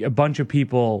bunch of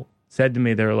people said to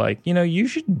me, they're like, you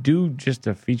should do just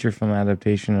a feature film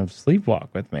adaptation of Sleepwalk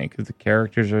with me, because the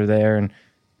characters are there and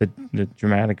the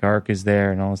dramatic arc is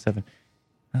there and all this stuff. And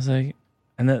I was like,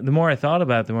 and the more I thought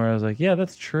about it, the more I was like, yeah,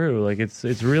 that's true. Like, it's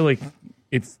really,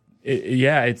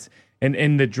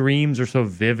 and the dreams are so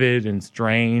vivid and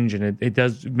strange, and it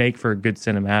does make for a good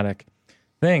cinematic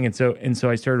thing. And so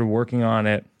I started working on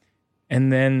it,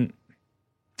 and then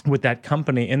with that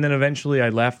company, and then eventually I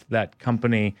left that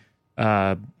company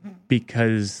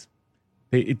because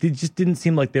it just didn't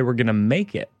seem like they were going to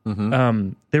make it.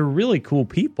 Mm-hmm. They're really cool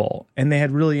people, and they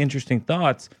had really interesting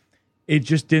thoughts. It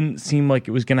just didn't seem like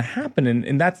it was going to happen,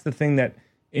 and that's the thing that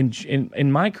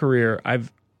in my career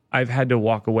I've had to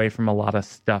walk away from a lot of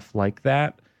stuff like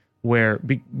that, where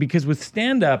because with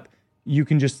stand up you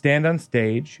can just stand on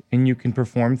stage and you can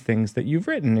perform things that you've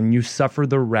written, and you suffer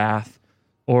the wrath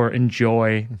or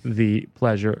enjoy the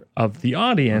pleasure of the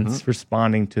audience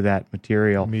responding to that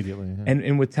material Immediately. Yeah.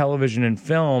 And with television and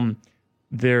film,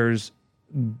 there's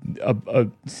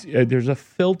a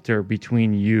filter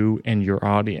between you and your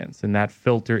audience, and that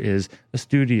filter is a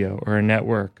studio or a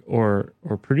network or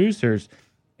producers,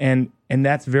 and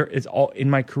that's it's all in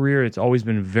my career. It's always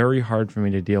been very hard for me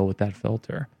to deal with that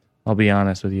filter. I'll be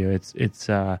honest with you. It's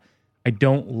I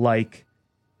don't like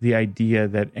the idea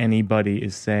that anybody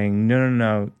is saying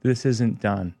no, this isn't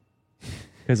done,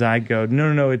 because I go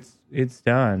no, it's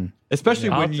done. Especially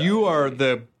when you're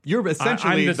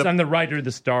essentially I'm the writer,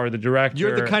 the star, the director.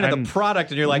 You're the kind of the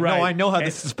product, and you're like, right. no, I know how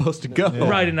this is supposed to go.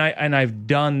 Right, and I've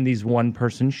done these one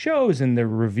person shows, and they're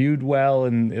reviewed well,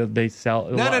 and they sell.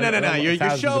 No. Your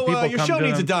show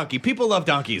needs a donkey. People love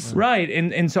donkeys. Right,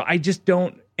 and so I just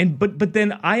don't. And but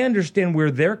then I understand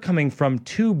where they're coming from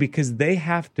too, because they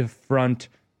have to front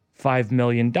 $5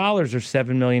 million or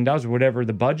 $7 million or whatever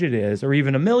the budget is, or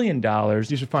even $1 million.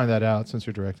 You should find that out since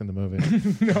you're directing the movie.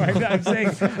 No, I'm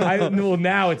saying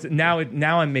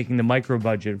now I'm making the micro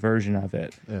budget version of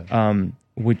it,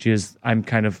 which is I'm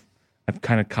kind of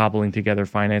cobbling together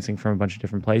financing from a bunch of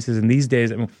different places. And these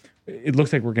days, it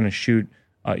looks like we're going to shoot,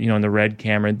 in the Red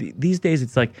camera. These days,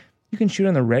 it's like you can shoot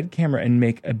on the Red camera and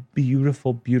make a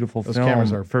beautiful, beautiful Those film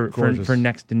cameras are for gorgeous.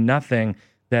 next to nothing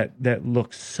that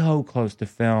looks so close to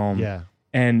film. Yeah.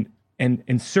 And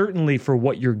certainly for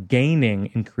what you're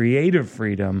gaining in creative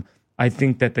freedom, I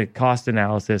think that the cost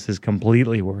analysis is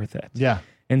completely worth it. Yeah.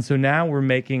 And so now we're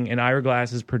making, and Ira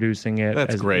Glass is producing it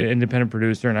That's as great. an independent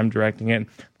producer, and I'm directing it,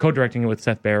 co-directing it with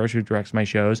Seth Barish, who directs my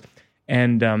shows,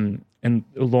 and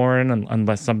Lauren,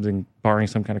 unless something, barring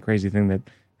some kind of crazy thing that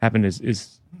happened,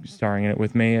 is starring in it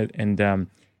with me, and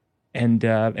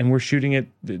we're shooting it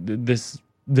this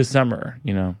summer,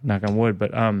 knock on wood,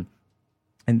 but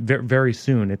and very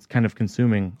soon. It's kind of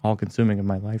all consuming in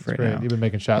my life right now. You've been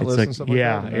making shot lists and stuff like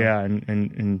that? Yeah,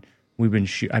 and we've been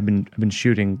I've been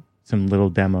shooting some little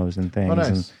demos and things,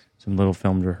 and some little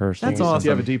filmed rehearsals. That's awesome. Do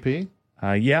you have a DP?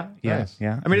 Yeah. Nice.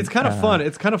 Yeah. I mean, it's kind of fun.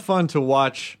 It's kind of fun to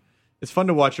watch. It's fun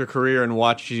to watch your career and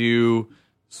watch you,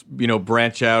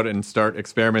 branch out and start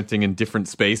experimenting in different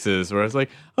spaces. Where it's like,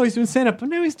 oh, he's doing stand-up, but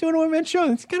now he's doing a one-man show.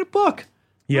 He's got a book.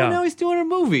 Yeah. Oh, now he's doing a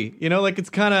movie. It's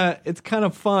kind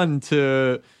of fun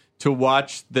to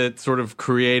watch that sort of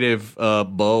creative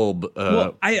bulb.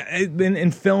 Well,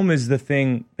 and film is the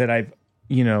thing that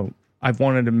I've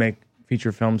wanted to make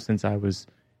feature films since I was,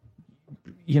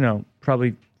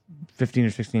 probably 15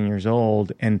 or 16 years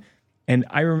old, and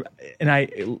I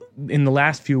in the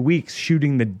last few weeks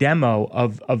shooting the demo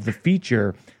of the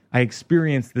feature, I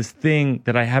experienced this thing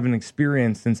that I haven't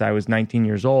experienced since I was 19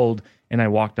 years old, and I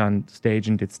walked on stage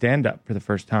and did stand up for the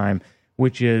first time,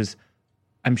 which is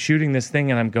I'm shooting this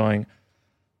thing and I'm going,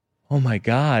 oh my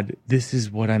God, this is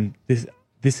what I'm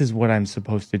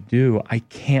supposed to do. I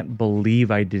can't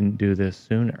believe I didn't do this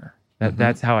sooner.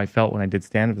 That's how I felt when I did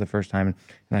stand up the first time,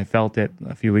 and I felt it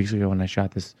a few weeks ago when I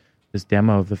shot this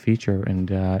demo of the feature, and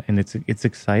it's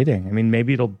exciting. I mean,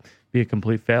 maybe it'll be a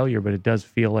complete failure, but it does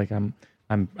feel like I'm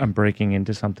breaking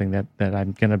into something that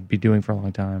I'm going to be doing for a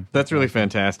long time. That's really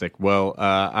fantastic. Well,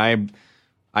 I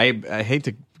hate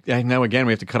to. I know again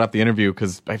we have to cut off the interview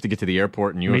because I have to get to the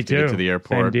airport and you have to get to the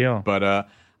airport. Same deal. But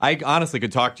I honestly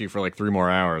could talk to you for like 3 more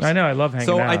hours. I know. I love hanging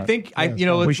out. So I think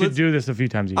we should do this a few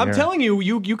times a year. I'm telling you,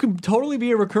 you can totally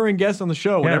be a recurring guest on the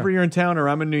show whenever you're in town or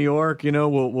I'm in New York.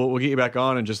 We'll get you back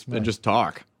on and just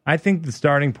talk. I think the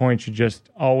starting point should just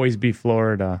always be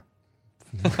Florida.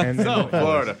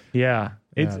 Florida. Yeah.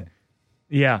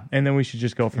 Yeah, and then we should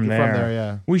just go from there. From there,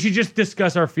 yeah. We should just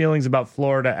discuss our feelings about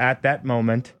Florida at that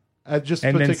moment, and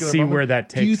then see where that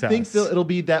takes us. Do you think it'll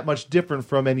be that much different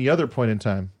from any other point in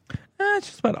time? It's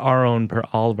just about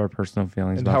all of our personal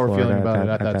feelings And about how we're Florida feeling about it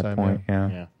at that time, point.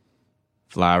 Yeah.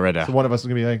 Florida. So one of us is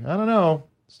going to be like, I don't know,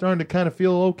 starting to kind of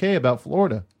feel okay about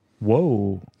Florida.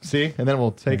 Whoa. See? And then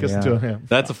we'll take us to him.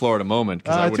 That's a Florida moment.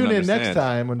 Tune in next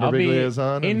time when I'll be Birbiglia is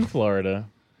on. in Florida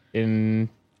in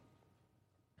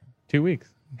 2 weeks.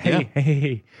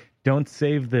 Hey, don't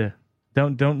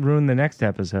ruin the next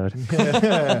episode.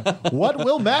 What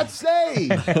will Matt say?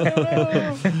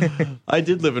 I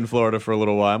did live in Florida for a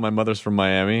little while. My mother's from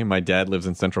Miami. My dad lives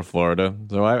in Central Florida.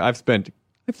 So I've spent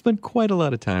quite a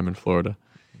lot of time in Florida.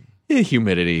 The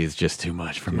humidity is just too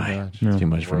much for my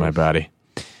body.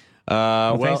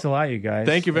 Well, thanks a lot, you guys.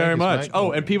 Thank you very much. Mike.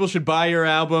 Oh, and people should buy your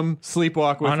album,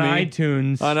 Sleepwalk With on Me.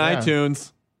 iTunes. On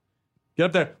iTunes. Get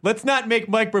up there. Let's not make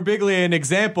Mike Birbiglia an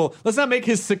example. Let's not make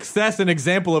his success an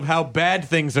example of how bad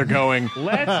things are going.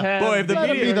 Let's have Boy, if the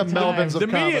Gotta media, be the Melvins of the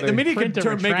comedy. media can Print a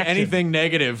make retraction. anything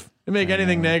negative. Make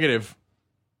anything negative.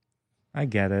 I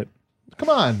get it. Come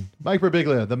on, Mike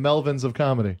Birbiglia, the Melvins of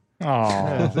comedy. Oh,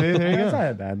 Yeah, see, there you that's go.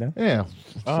 not bad though. Yeah.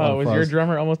 Oh, was your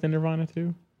drummer almost in Nirvana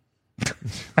too?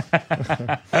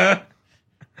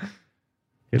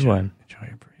 Good one. Enjoy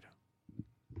your burrito.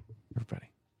 Everybody.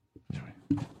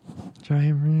 Enjoy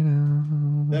your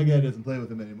burrito. That guy doesn't play with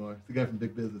him anymore. It's the guy from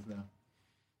Big Business now.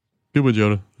 Good one,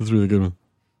 Jonah. That's a really good one.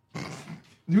 Are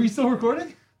we still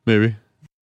recording? Maybe.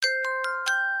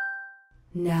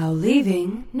 Now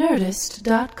leaving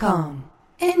Nerdist.com.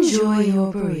 Enjoy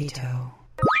your burrito.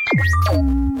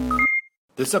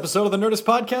 This episode of the Nerdist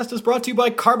Podcast is brought to you by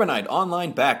Carbonite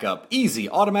Online Backup. Easy,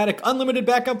 automatic, unlimited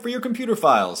backup for your computer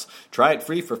files. Try it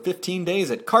free for 15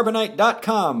 days at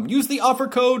Carbonite.com. Use the offer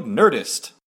code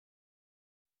NERDIST.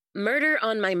 Murder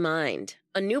on My Mind,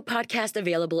 a new podcast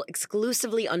available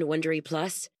exclusively on Wondery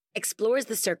Plus, explores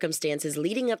the circumstances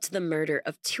leading up to the murder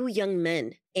of 2 young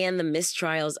men and the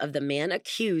mistrials of the man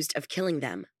accused of killing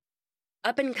them.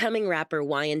 Up-and-coming rapper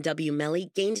YNW Melly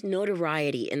gained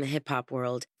notoriety in the hip-hop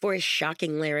world for his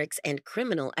shocking lyrics and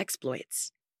criminal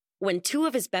exploits. When 2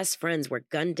 of his best friends were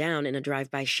gunned down in a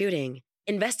drive-by shooting,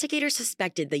 investigators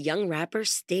suspected the young rapper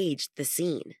staged the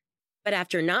scene. But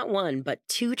after not one, but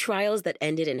 2 trials that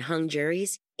ended in hung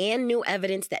juries and new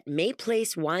evidence that may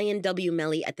place Y&W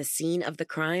Melly at the scene of the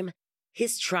crime,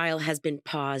 his trial has been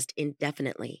paused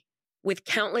indefinitely. With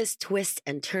countless twists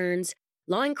and turns,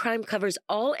 Law and Crime covers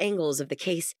all angles of the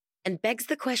case and begs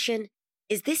the question,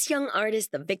 is this young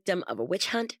artist the victim of a witch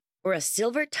hunt or a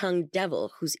silver-tongued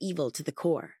devil who's evil to the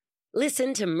core?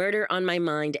 Listen to Murder on My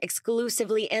Mind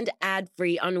exclusively and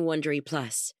ad-free on Wondery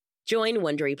Plus. Join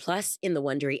Wondery Plus in the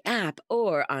Wondery app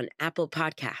or on Apple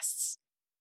Podcasts.